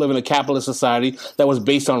we don't live in a capitalist society that was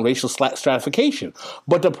based on racial stratification.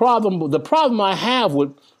 But the problem I have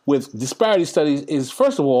with disparity studies is,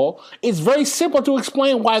 first of all, it's very simple to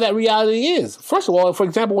explain why that reality is. First of all, for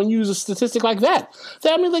example, when you use a statistic like that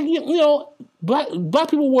I mean, like, you know, black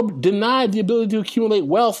people were denied the ability to accumulate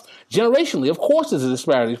wealth generationally. Of course, there's a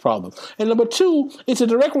disparities problem. And number two, it's a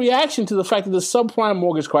direct reaction to the fact that the subprime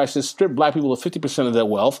mortgage crisis stripped black people of 50% of their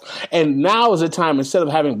wealth. And now is the time, instead of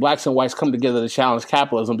having blacks and whites come together to challenge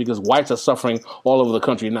capitalism, because whites are suffering all over the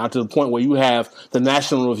country now, to the point where you have the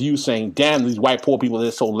National Review saying, damn, these white poor people,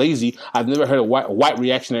 they're so lazy. I've never heard a white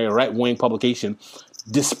reactionary right-wing publication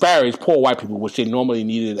disparage poor white people, which they normally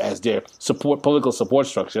needed as their political support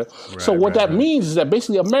structure. So what that means is that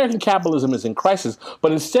basically American capitalism is in crisis,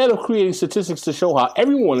 but instead of creating statistics to show how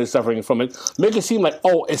everyone is suffering from it, make it seem like,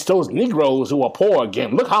 oh, it's those Negroes who are poor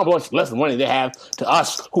again. Look how much less money they have to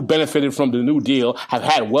us who benefited from the New Deal, have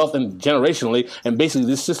had wealth and generationally, and basically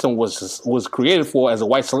this system was created for as a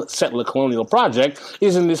white settler colonial project.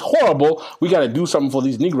 Isn't this horrible? We got to do something for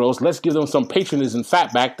these Negroes. Let's give them some patronage and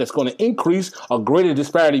fatback that's going to increase a greater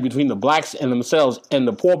disparity between the blacks and themselves and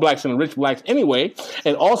the poor blacks and the rich blacks anyway,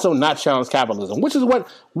 and also not challenge capitalism, which is what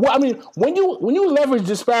I mean, when you leverage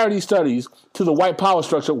disparity studies to the white power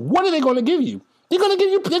structure, what are they going to give you? They're going to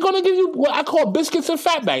give you what I call biscuits and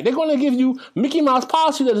fatback. They're going to give you Mickey Mouse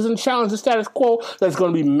policy that doesn't challenge the status quo, that's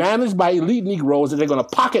going to be managed by elite Negroes that they're going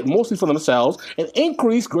to pocket mostly for themselves and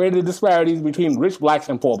increase greater disparities between rich blacks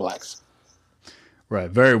and poor blacks. Right.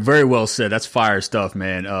 Very, very well said. That's fire stuff,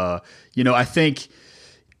 man. You know, I think,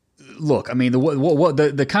 look, I mean,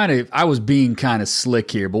 the kind of, I was being kind of slick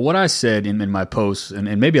here, but what I said in my posts,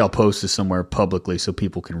 and maybe I'll post this somewhere publicly so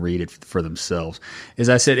people can read it for themselves, is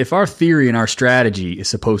I said, if our theory and our strategy is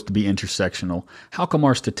supposed to be intersectional, how come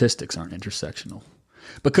our statistics aren't intersectional?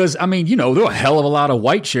 Because, I mean, you know, there are a hell of a lot of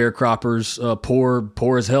white sharecroppers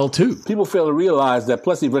poor as hell, too. People fail to realize that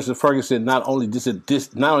Plessy versus Ferguson not only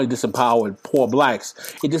disempowered poor blacks,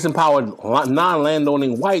 it disempowered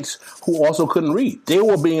non-landowning whites who also couldn't read. They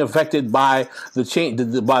were being affected by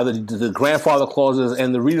the grandfather clauses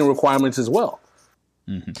and the reading requirements as well.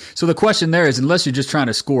 Mm-hmm. So the question there is, unless you're just trying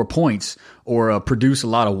to score points or produce a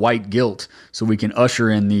lot of white guilt so we can usher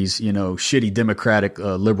in these, you know, shitty democratic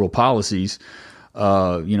liberal policies, you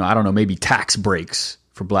know, I don't know, maybe tax breaks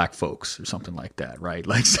for black folks or something like that, right?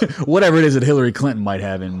 Like whatever it is that Hillary Clinton might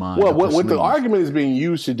have in mind. Well, what the argument is being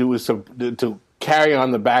used to do is to carry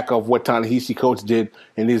on the back of what Ta-Nehisi Coates did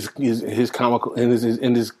in his comical in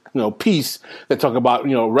his piece that talk about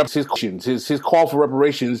reparations, his call for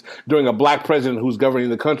reparations during a black president who's governing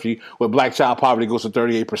the country where black child poverty goes to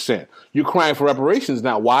 38%. You're crying for reparations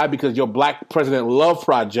now. Why? Because your black president love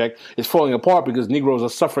project is falling apart because Negroes are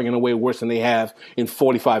suffering in a way worse than they have in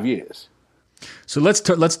 45 years. So let's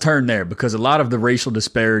turn there, because a lot of the racial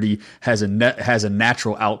disparity has a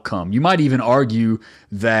natural outcome. You might even argue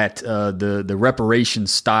that the reparation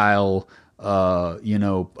style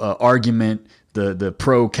argument, the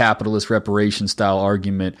pro-capitalist reparation style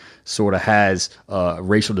argument, sort of has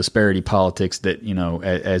racial disparity politics that, you know,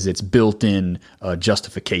 as its built-in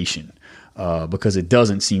justification. Because it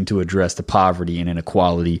doesn't seem to address the poverty and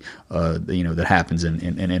inequality, that happens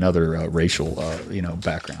in other racial,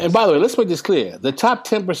 backgrounds. And by the way, let's make this clear: the top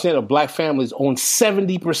 10% of black families own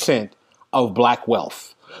 70% of black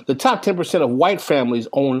wealth. The top 10% of white families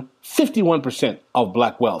own 51% of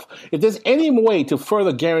black wealth. If there's any way to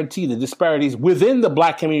further guarantee the disparities within the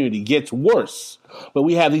black community gets worse, but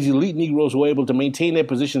we have these elite Negroes who are able to maintain their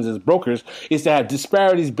positions as brokers, is to have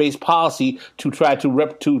disparities-based policy to try to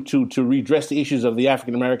redress the issues of the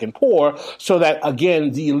African American poor, so that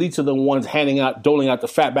again the elites are the ones doling out the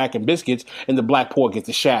fatback and biscuits, and the black poor get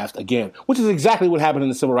the shaft again, which is exactly what happened in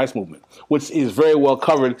the Civil Rights Movement, which is very well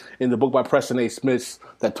covered in the book by Preston A. Smith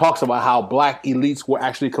that talks about how black elites were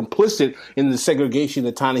actually complicit in the segregation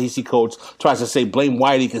that Ta-Nehisi Coates tries to say blame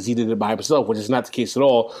Whitey because he did it by himself, which is not the case at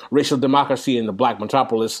all. Racial Democracy in the Black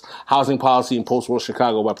Metropolis, Housing Policy in Post-War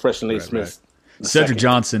Chicago by Preston A. Smith. Cedric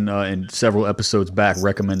Johnson, in several episodes back,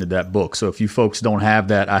 recommended that book. So if you folks don't have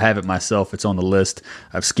that, I have it myself. It's on the list.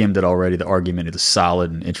 I've skimmed it already. The argument is solid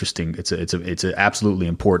and interesting. It's an absolutely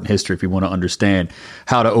important history if you want to understand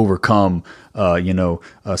how to overcome,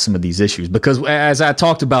 some of these issues. Because as I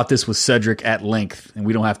talked about this with Cedric at length, and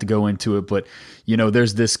we don't have to go into it, but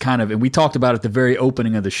there's this kind of, and we talked about it at the very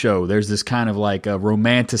opening of the show. There's this kind of like a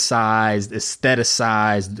romanticized,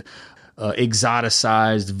 aestheticized,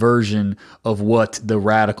 exoticized version of what the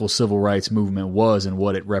radical civil rights movement was and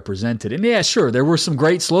what it represented. And yeah, sure, there were some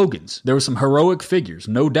great slogans. There were some heroic figures,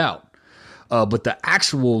 no doubt. But the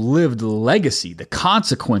actual lived legacy, the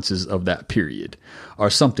consequences of that period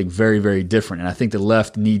are something very, very different. And I think the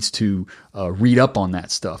left needs to read up on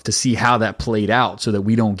that stuff to see how that played out so that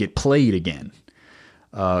we don't get played again.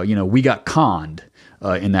 We got conned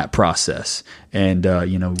in that process. And,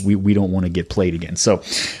 we don't want to get played again. So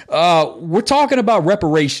we're talking about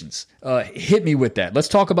reparations. Hit me with that. Let's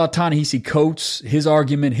talk about Ta-Nehisi Coates, his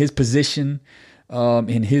argument, his position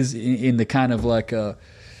in the kind of like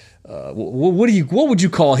what would you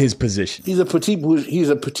call his position? He's a petite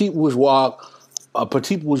bourgeois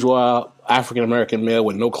African American male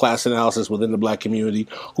with no class analysis within the black community,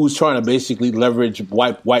 who's trying to basically leverage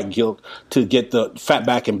white guilt to get the fat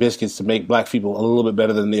back and biscuits to make black people a little bit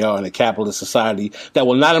better than they are in a capitalist society that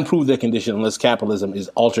will not improve their condition unless capitalism is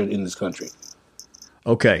altered in this country.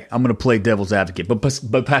 Okay, I'm going to play devil's advocate, but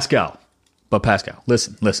Pascal,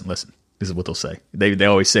 listen. This is what they'll say. They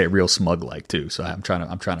always say it real smug like too. So I'm trying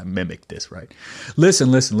to mimic this, right?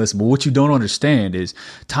 Listen. But what you don't understand is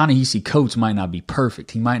Ta-Nehisi Coates might not be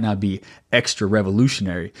perfect. He might not be extra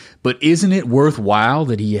revolutionary, but isn't it worthwhile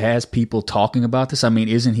that he has people talking about this? I mean,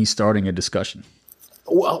 isn't he starting a discussion?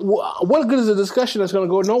 What good is a discussion that's going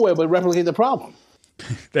to go nowhere but replicate the problem?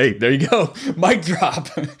 Hey, there you go. Mic drop.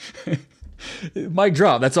 Mic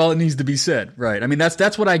drop. That's all that needs to be said, right? I mean,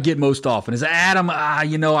 that's what I get most often is, Adam,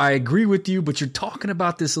 I agree with you, but you're talking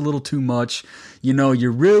about this a little too much.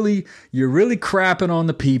 You're really crapping on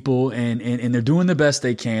the people, and they're doing the best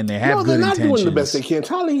they can. They have good intentions. No, they're not doing the best they can.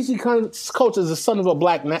 Ta-Nehisi Coates is the son of a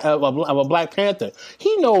Black Panther.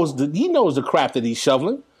 He knows the crap that he's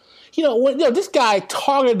shoveling. This guy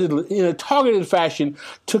in a targeted fashion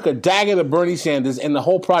took a dagger to Bernie Sanders and the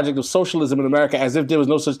whole project of socialism in America as if there was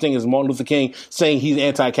no such thing as Martin Luther King saying he's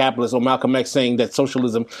anti-capitalist or Malcolm X saying that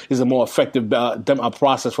socialism is a more effective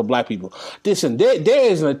process for black people. Listen, there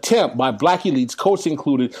is an attempt by black elites, Coates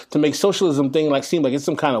included, to make socialism seem like it's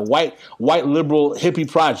some kind of white liberal hippie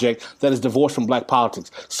project that is divorced from black politics.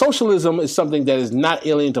 Socialism is something that is not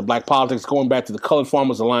alien to black politics, going back to the Colored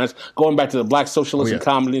Farmers Alliance, going back to the black socialism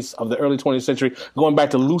communists of the early 20th century, going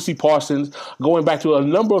back to Lucy Parsons, going back to a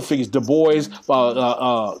number of figures, Du Bois,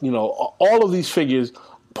 all of these figures,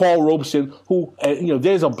 Paul Robeson, who,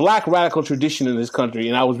 there's a black radical tradition in this country.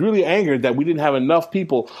 And I was really angered that we didn't have enough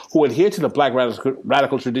people who adhere to the black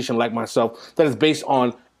radical tradition like myself that is based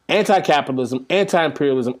on anti-capitalism,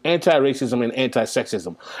 anti-imperialism, anti-racism, and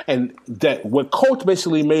anti-sexism. And that what Coates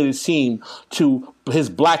basically made it seem to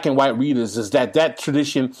his black and white readers is that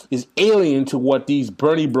tradition is alien to what these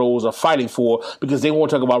Bernie bros are fighting for, because they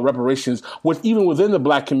won't talk about reparations, which even within the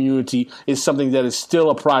black community is something that is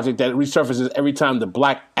still a project that resurfaces every time the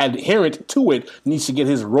black adherent to it needs to get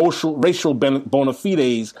his racial bona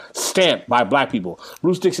fides stamped by black people.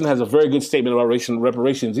 Bruce Dixon has a very good statement about racial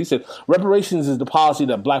reparations. He said, reparations is the policy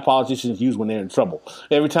that black politicians use when they're in trouble.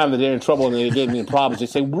 Every time that they're in trouble and they're getting in problems, they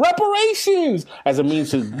say reparations as a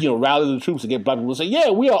means to rally the troops to get black people to say, yeah,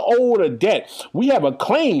 we are owed a debt. We have a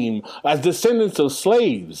claim as descendants of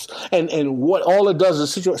slaves. And what all it does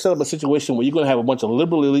is set up a situation where you're going to have a bunch of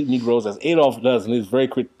liberal elite Negroes, as Adolf does in his very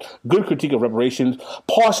good critique of reparations,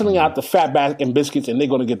 parceling out the fat back and biscuits, and they're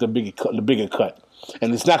going to get the bigger cut.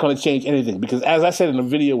 And it's not going to change anything, because as I said in the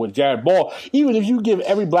video with Jared Ball, even if you give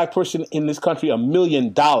every black person in this country $1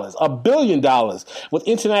 billion, $1 billion with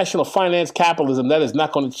international finance capitalism, that is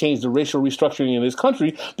not going to change the racial restructuring in this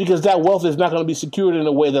country, because that wealth is not going to be secured in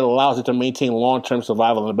a way that allows it to maintain long-term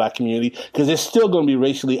survival in the black community, because they're still going to be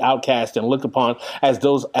racially outcast and looked upon as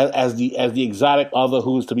the exotic other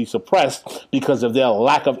who is to be suppressed because of their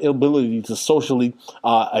lack of ability to socially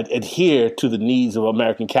adhere to the needs of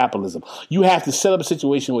American capitalism. You have to set set up a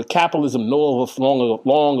situation where capitalism no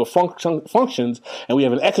longer functions, and we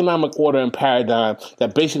have an economic order and paradigm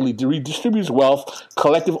that basically redistributes wealth,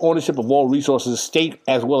 collective ownership of all resources, state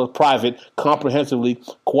as well as private, comprehensively,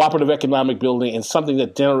 cooperative economic building, and something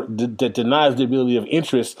that denies the ability of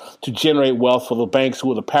interest to generate wealth for the banks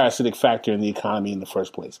who are the parasitic factor in the economy in the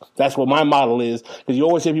first place. That's what my model is, because you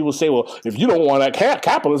always hear people say, well, if you don't want that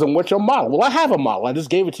capitalism, what's your model? Well, I have a model. I just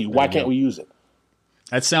gave it to you. Why can't we use it?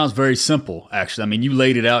 That sounds very simple, actually. I mean, you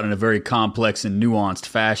laid it out in a very complex and nuanced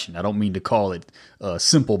fashion. I don't mean to call it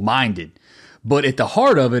simple-minded, but at the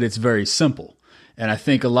heart of it, it's very simple. And I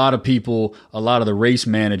think a lot of people, a lot of the race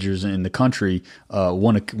managers in the country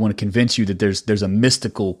want to convince you that there's a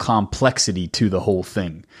mystical complexity to the whole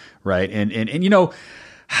thing, right? And you know,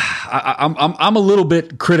 I'm a little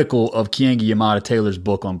bit critical of Keeanga-Yamahtta Taylor's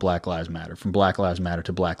book on Black Lives Matter, From Black Lives Matter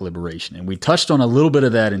to Black Liberation. And we touched on a little bit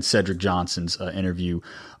of that in Cedric Johnson's interview.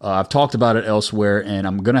 I've talked about it elsewhere, and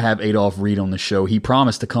I'm going to have Adolph Reed on the show. He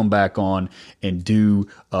promised to come back on and do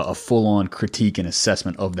a full-on critique and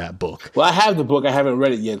assessment of that book. Well, I have the book. I haven't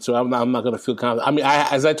read it yet, so I'm not going to feel confident. I mean,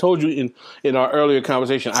 as I told you in our earlier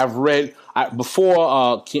conversation, I've read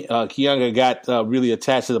before Keeanga got really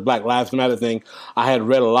attached to the Black Lives Matter thing. I had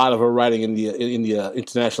read a lot of her writing in the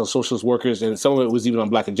International Socialist Workers, and some of it was even on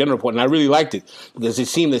Black Agenda Report, and I really liked it because it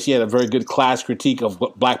seemed that she had a very good class critique of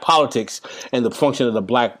black politics and the function of the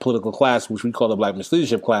black political class, which we call the black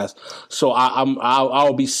misleadership class. So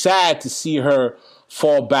I'll be sad to see her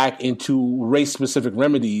fall back into race-specific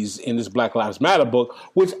remedies in this Black Lives Matter book,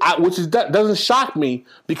 which doesn't shock me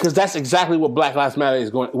because that's exactly what Black Lives Matter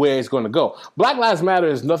is where it's going to go. Black Lives Matter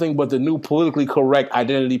is nothing but the new politically correct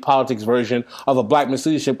identity politics version of a black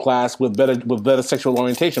misleadership class with better sexual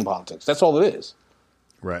orientation politics. That's all it is.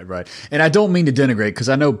 Right. And I don't mean to denigrate, because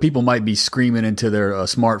I know people might be screaming into their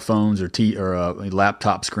smartphones or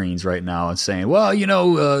laptop screens right now and saying, well, you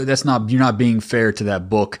know, you're not being fair to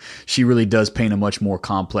that book. She really does paint a much more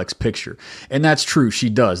complex picture. And that's true.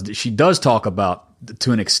 She does. She does talk about,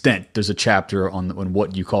 to an extent, there's a chapter on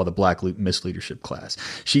what you call the black misleadership class.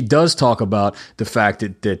 She does talk about the fact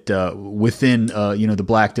that within the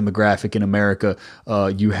black demographic in America,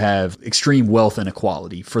 you have extreme wealth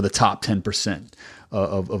inequality for the top 10%.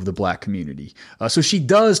 Of the black community. So she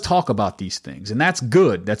does talk about these things, and that's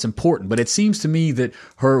good. That's important. But it seems to me that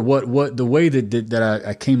the way that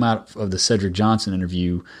I came out of the Cedric Johnson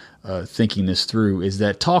interview thinking this through is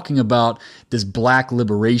that talking about this black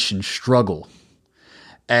liberation struggle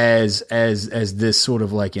as this sort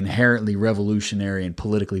of like inherently revolutionary and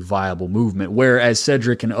politically viable movement, whereas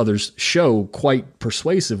Cedric and others show quite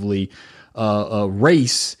persuasively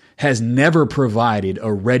race has never provided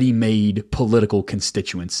a ready-made political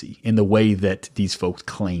constituency in the way that these folks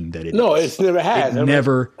claim that it No, is. it's never has. It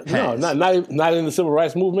never has. No, not in the Civil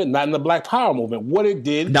Rights Movement, not in the Black Power movement. What it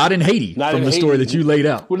did... Not in Haiti, from the story that you laid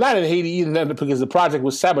out. Well, not in Haiti either, because the project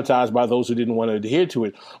was sabotaged by those who didn't want to adhere to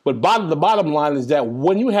it. But the bottom line is that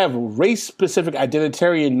when you have race-specific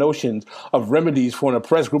identitarian notions of remedies for an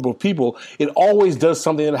oppressed group of people, it always does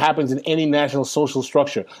something that happens in any national social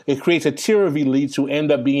structure. It creates a tier of elites who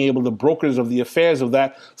end up being the brokers of the affairs of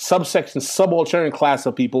that subaltern class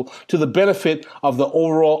of people to the benefit of the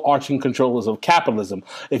overall arching controllers of capitalism.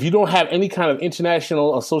 If you don't have any kind of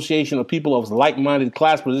international association of people of like-minded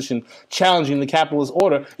class position challenging the capitalist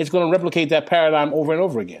order, it's going to replicate that paradigm over and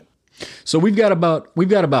over again. So we've got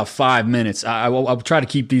about 5 minutes. I'll try to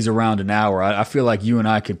keep these around an hour. I feel like you and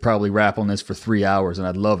I could probably wrap on this for 3 hours, and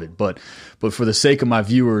I'd love it. But for the sake of my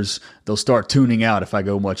viewers, they'll start tuning out if I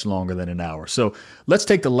go much longer than an hour. So let's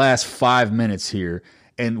take the last 5 minutes here,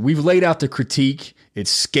 and we've laid out the critique. It's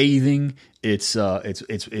scathing. It's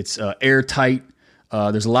airtight.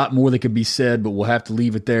 There's a lot more that could be said, but we'll have to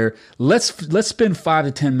leave it there. Let's spend 5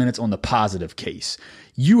 to 10 minutes on the positive case.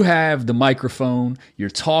 You have the microphone. You're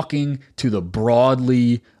talking to the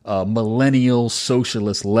broadly millennial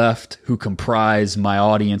socialist left who comprise my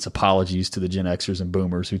audience. Apologies to the Gen Xers and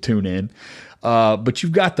Boomers who tune in. But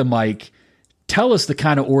you've got the mic. Tell us the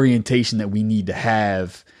kind of orientation that we need to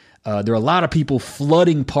have. There are a lot of people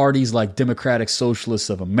flooding parties like Democratic Socialists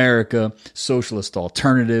of America, Socialist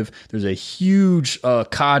Alternative. There's a huge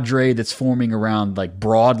cadre that's forming around like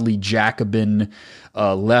broadly Jacobin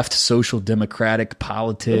left social democratic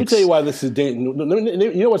politics. Let me tell you why this is dangerous.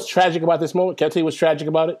 You know what's tragic about this moment? Can I tell you what's tragic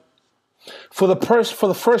about it? For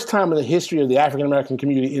the first time in the history of the African American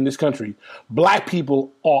community in this country, black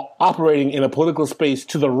people are operating in a political space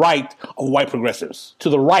to the right of white progressives. To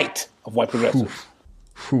the right of white progressives.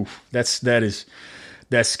 Whew. That's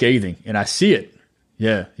scathing, and I see it.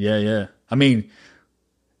 Yeah. I mean,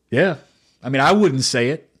 I wouldn't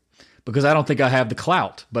say it because I don't think I have the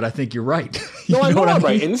clout, but I think you're right. No, I know what I'm I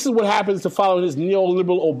right. mean? And this is what happens to follow this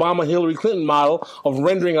neoliberal Obama-Hillary Clinton model of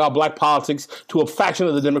rendering our black politics to a faction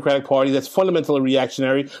of the Democratic Party that's fundamentally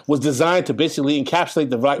reactionary, was designed to basically encapsulate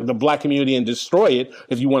the black community and destroy it,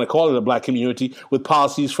 if you want to call it a black community, with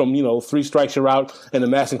policies from, 3 strikes you're out and the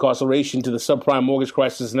mass incarceration to the subprime mortgage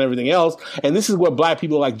crisis and everything else. And this is where black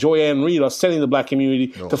people like Joy-Ann Reid are sending the black community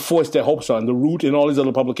to foist their hopes on. The Root and all these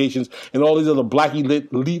other publications and all these other black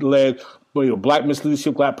elite-led black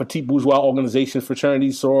misleadership, black petite bourgeois organizations,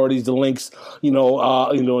 fraternities, sororities, the Links,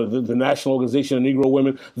 the National Organization of Negro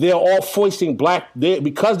Women. They are all foisting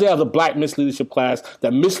because they are the black misleadership class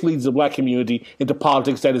that misleads the black community into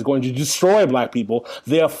politics that is going to destroy black people.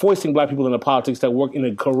 They are foisting black people into politics that work in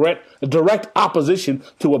a direct opposition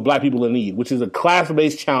to what black people need, which is a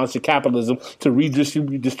class-based challenge to capitalism to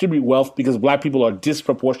distribute wealth because black people are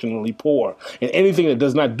disproportionately poor. And anything that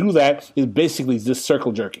does not do that is basically just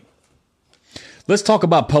circle jerking. Let's talk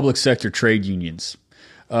about public sector trade unions,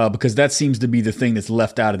 because that seems to be the thing that's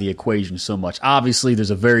left out of the equation so much. Obviously, there's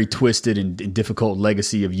a very twisted and difficult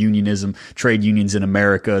legacy of unionism. Trade unions in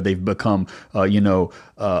America, they've become,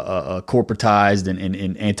 corporatized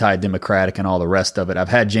and anti-democratic and all the rest of it. I've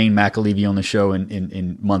had Jane McAlevey on the show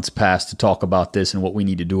in months past to talk about this and what we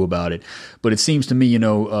need to do about it. But it seems to me,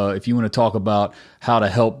 if you want to talk about how to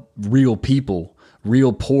help real people,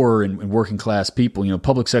 real poor and working class people,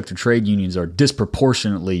 public sector trade unions are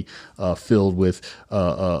disproportionately filled with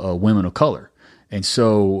women of color. And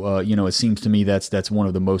so, it seems to me that's one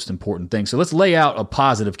of the most important things. So let's lay out a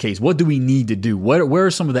positive case. What do we need to do? Where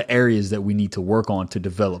are some of the areas that we need to work on to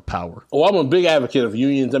develop power? Well, I'm a big advocate of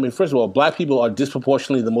unions. I mean, first of all, black people are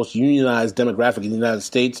disproportionately the most unionized demographic in the United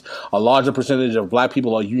States. A larger percentage of black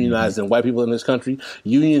people are unionized than white people in this country.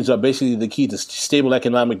 Unions are basically the key to stable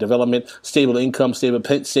economic development, stable income, stable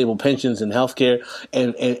pensions and healthcare.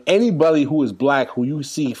 And anybody who is black, who you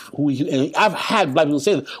see, and I've had black people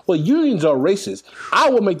say this, well, unions are racist. I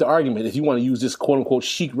will make the argument, if you want to use this quote-unquote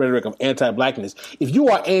chic rhetoric of anti-blackness, if you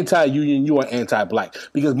are anti-union, you are anti-black.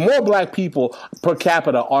 Because more black people per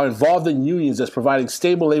capita are involved in unions that's providing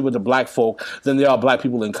stable labor to black folk than there are black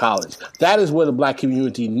people in college. That is where the black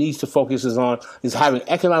community needs to focus is having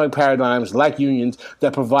economic paradigms like unions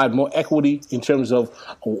that provide more equity in terms of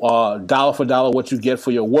dollar for dollar what you get for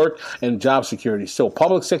your work and job security. So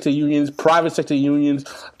public sector unions, private sector unions,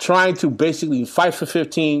 trying to basically fight for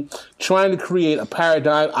 15, trying to create a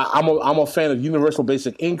paradigm. I'm a fan of universal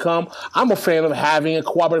basic income. I'm a fan of having a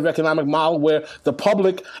cooperative economic model where the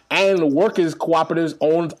public and the workers' cooperatives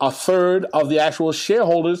own a third of the actual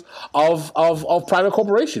shareholders of private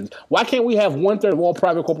corporations. Why can't we have 1/3 of all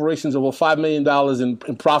private corporations over $5 million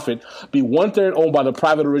in profit be 1/3 owned by the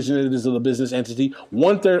private originators of the business entity,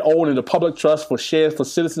 1/3 owned in the public trust for shares for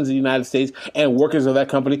citizens of the United States and workers of that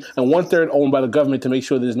company, and 1/3 owned by the government to make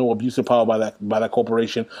sure there's no abuse of power by that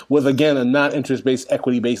corporation, with again a non-interest-based,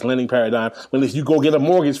 equity-based lending paradigm. When if you go get a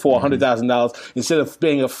mortgage for $100,000, instead of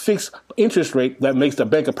paying a fixed interest rate that makes the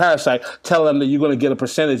bank a parasite, tell them that you're going to get a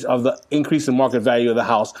percentage of the increase in market value of the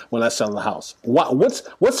house when I sell the house. What's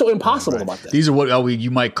so impossible about that? These are what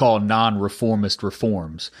you might call non-reformist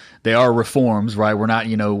reforms. They are reforms, right? We're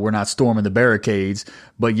not storming the barricades,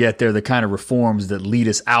 but yet they're the kind of reforms that lead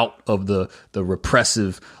us out of the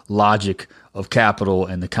repressive logic of capital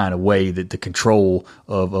and the kind of way that the control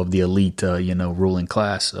of the elite, ruling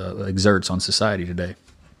class exerts on society today.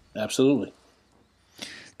 Absolutely.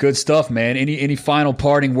 Good stuff, man. Any final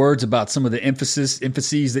parting words about some of the emphases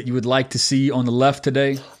that you would like to see on the left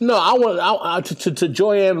today? No, I want to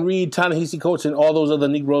Joy-Ann Reid, Ta-Nehisi Coates, and all those other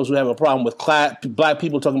Negroes who have a problem with class, black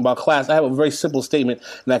people talking about class. I have a very simple statement,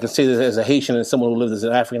 and I can say this as a Haitian and someone who lives as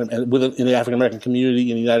an in the African American community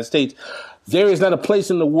in the United States. There is not a place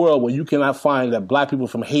in the world where you cannot find that black people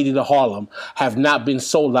from Haiti to Harlem have not been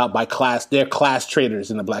sold out by their class traders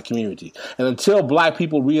in the black community. And until black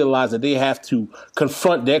people realize that they have to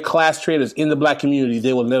confront their class traders in the black community,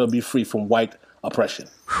 they will never be free from white oppression.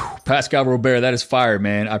 Pascal Robert, that is fire,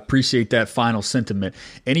 man. I appreciate that final sentiment.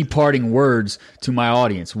 Any parting words to my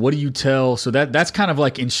audience? What do you tell? So that's kind of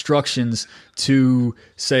like instructions to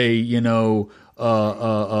say,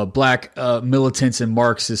 black militants and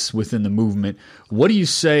Marxists within the movement. What do you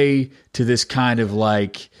say to this kind of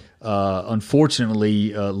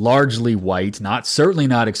unfortunately, largely white, certainly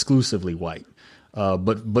not exclusively white,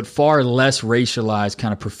 but far less racialized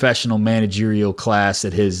kind of professional managerial class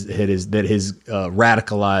that has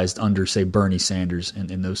radicalized under, say, Bernie Sanders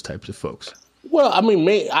and those types of folks? Well, I mean,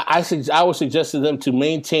 I would suggest to them to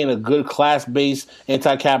maintain a good class-based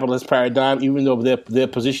anti-capitalist paradigm, even though their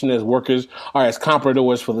position as workers are as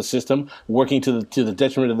compradors for the system, working to the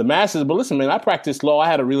detriment of the masses. But listen, man, I practiced law. I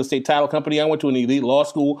had a real estate title company. I went to an elite law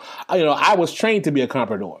school. I was trained to be a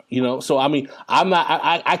comprador. So I mean,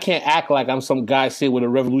 I can't act like I'm some guy sitting with a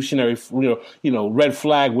revolutionary, red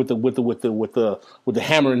flag with the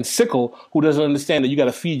hammer and sickle, who doesn't understand that you got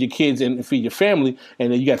to feed your kids and feed your family,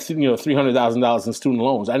 and then you got $300,000 in student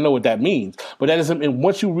loans. I know what that means, but that doesn't. And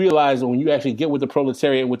once you realize, when you actually get with the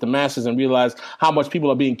proletariat, with the masses, and realize how much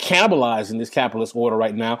people are being cannibalized in this capitalist order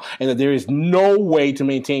right now, and that there is no way to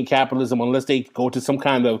maintain capitalism unless they go to some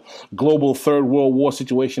kind of global third world war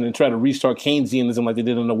situation and try to restart Keynesianism like they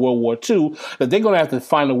did in the World War II, that they're going to have to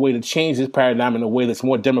find a way to change this paradigm in a way that's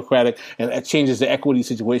more democratic and that changes the equity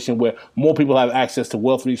situation where more people have access to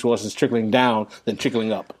wealth resources trickling down than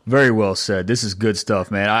trickling up. Very well said. This is good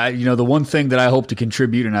stuff, man. The one thing that I hope to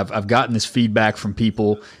contribute, and I've gotten this feedback from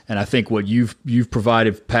people, and I think what you've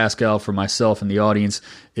provided, Pascal, for myself and the audience,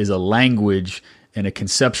 is a language and a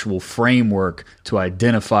conceptual framework to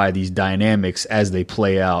identify these dynamics as they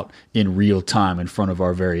play out in real time in front of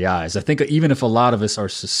our very eyes. I think even if a lot of us are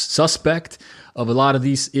suspect of a lot of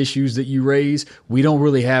these issues that you raise, we don't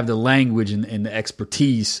really have the language and the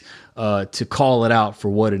expertise to call it out for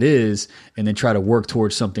what it is and then try to work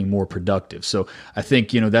towards something more productive. So I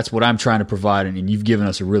think, that's what I'm trying to provide, and you've given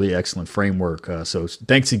us a really excellent framework. So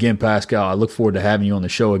thanks again, Pascal. I look forward to having you on the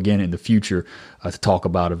show again in the future to talk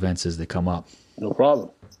about events as they come up. No problem.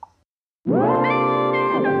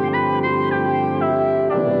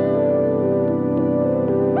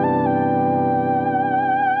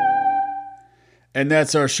 And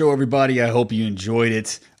that's our show, everybody. I hope you enjoyed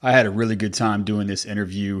it. I had a really good time doing this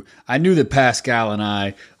interview. I knew that Pascal and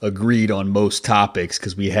I agreed on most topics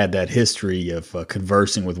because we had that history of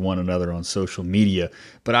conversing with one another on social media.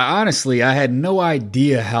 But I had no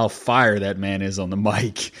idea how fire that man is on the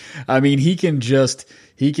mic. I mean, he can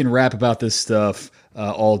rap about this stuff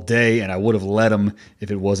all day, and I would have let him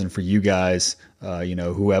if it wasn't for you guys,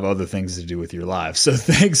 who have other things to do with your lives. So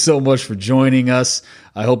thanks so much for joining us.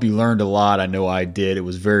 I hope you learned a lot. I know I did. It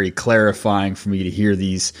was very clarifying for me to hear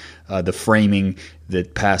the framing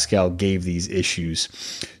that Pascal gave these issues.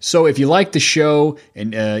 So if you like the show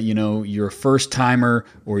and, you're a first timer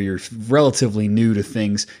or you're relatively new to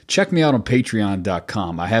things, check me out on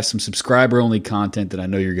patreon.com. I have some subscriber only content that I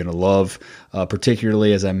know you're going to love,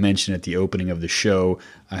 particularly as I mentioned at the opening of the show.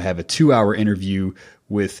 I have a 2-hour interview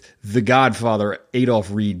with the Godfather, Adolph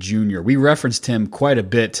Reed Jr. We referenced him quite a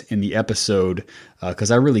bit in the episode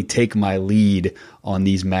because I really take my lead on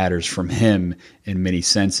these matters from him in many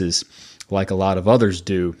senses, like a lot of others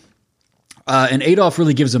do. And Adolph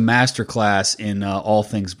really gives a masterclass in all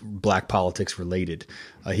things black politics related.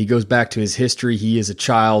 He goes back to his history. He is a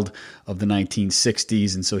child of the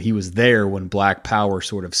 1960s, and so he was there when Black Power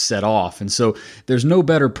sort of set off. And so there's no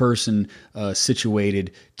better person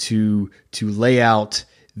situated to lay out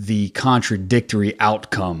the contradictory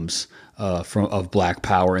outcomes of Black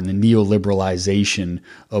Power and the neoliberalization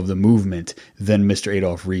of the movement than Mr.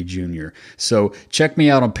 Adolph Reed Jr. So check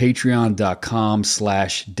me out on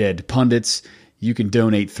patreon.com/deadpundits. You can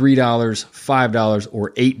donate $3, $5,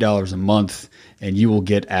 or $8 a month, and you will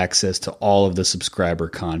get access to all of the subscriber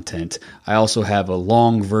content. I also have a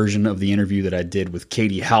long version of the interview that I did with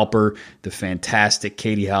Katie Halper, the fantastic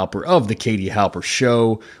Katie Halper of The Katie Halper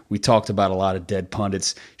Show. We talked about a lot of dead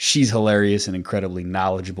pundits. She's hilarious and incredibly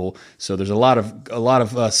knowledgeable. So there's a lot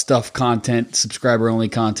of stuff, content, subscriber-only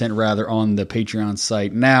content, rather, on the Patreon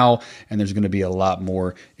site now, and there's going to be a lot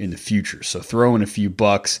more in the future. So throw in a few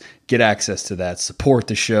bucks, get access to that, support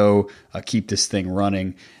the show, keep this thing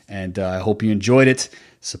running, and I hope you enjoyed it.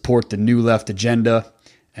 Support the New Left agenda,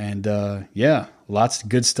 and lots of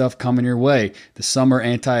good stuff coming your way. The summer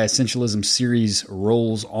anti-essentialism series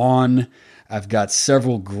rolls on. I've got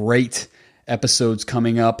several great episodes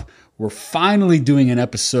coming up. We're finally doing an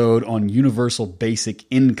episode on universal basic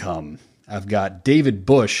income. I've got David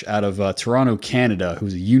Bush out of Toronto, Canada,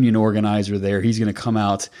 who's a union organizer there. He's going to come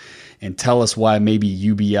out and tell us why maybe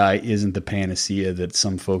UBI isn't the panacea that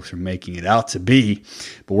some folks are making it out to be.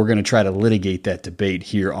 But we're going to try to litigate that debate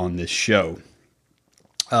here on this show.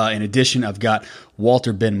 In addition, I've got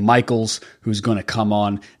Walter Ben Michaels, who's going to come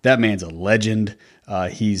on. That man's a legend.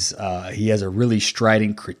 He has a really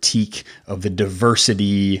strident critique of the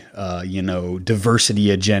diversity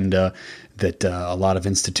agenda that a lot of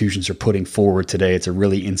institutions are putting forward today. It's a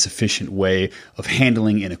really insufficient way of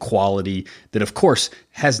handling inequality that, of course,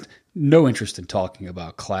 has no interest in talking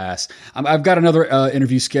about class. I've got another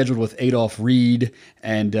interview scheduled with Adolph Reed,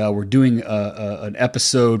 and we're doing an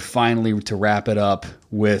episode finally to wrap it up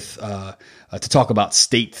with to talk about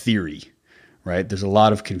state theory. Right? There's a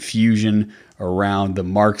lot of confusion around the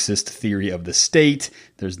Marxist theory of the state.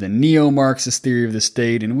 There's the neo-Marxist theory of the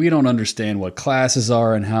state, and we don't understand what classes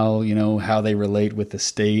are and how they relate with the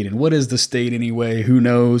state. And what is the state anyway? Who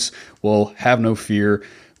knows? Well, have no fear.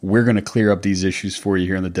 We're going to clear up these issues for you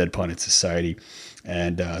here in the Dead Pundit Society.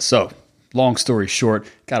 And so, long story short,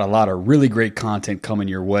 got a lot of really great content coming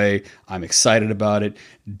your way. I'm excited about it.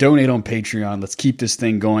 Donate on Patreon. Let's keep this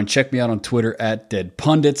thing going. Check me out on Twitter at Dead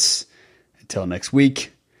Pundits. Until next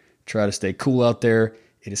week, try to stay cool out there.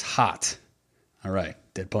 It is hot. All right,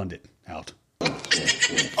 Dead Pundit, out.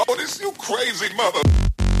 Oh, this you crazy mother.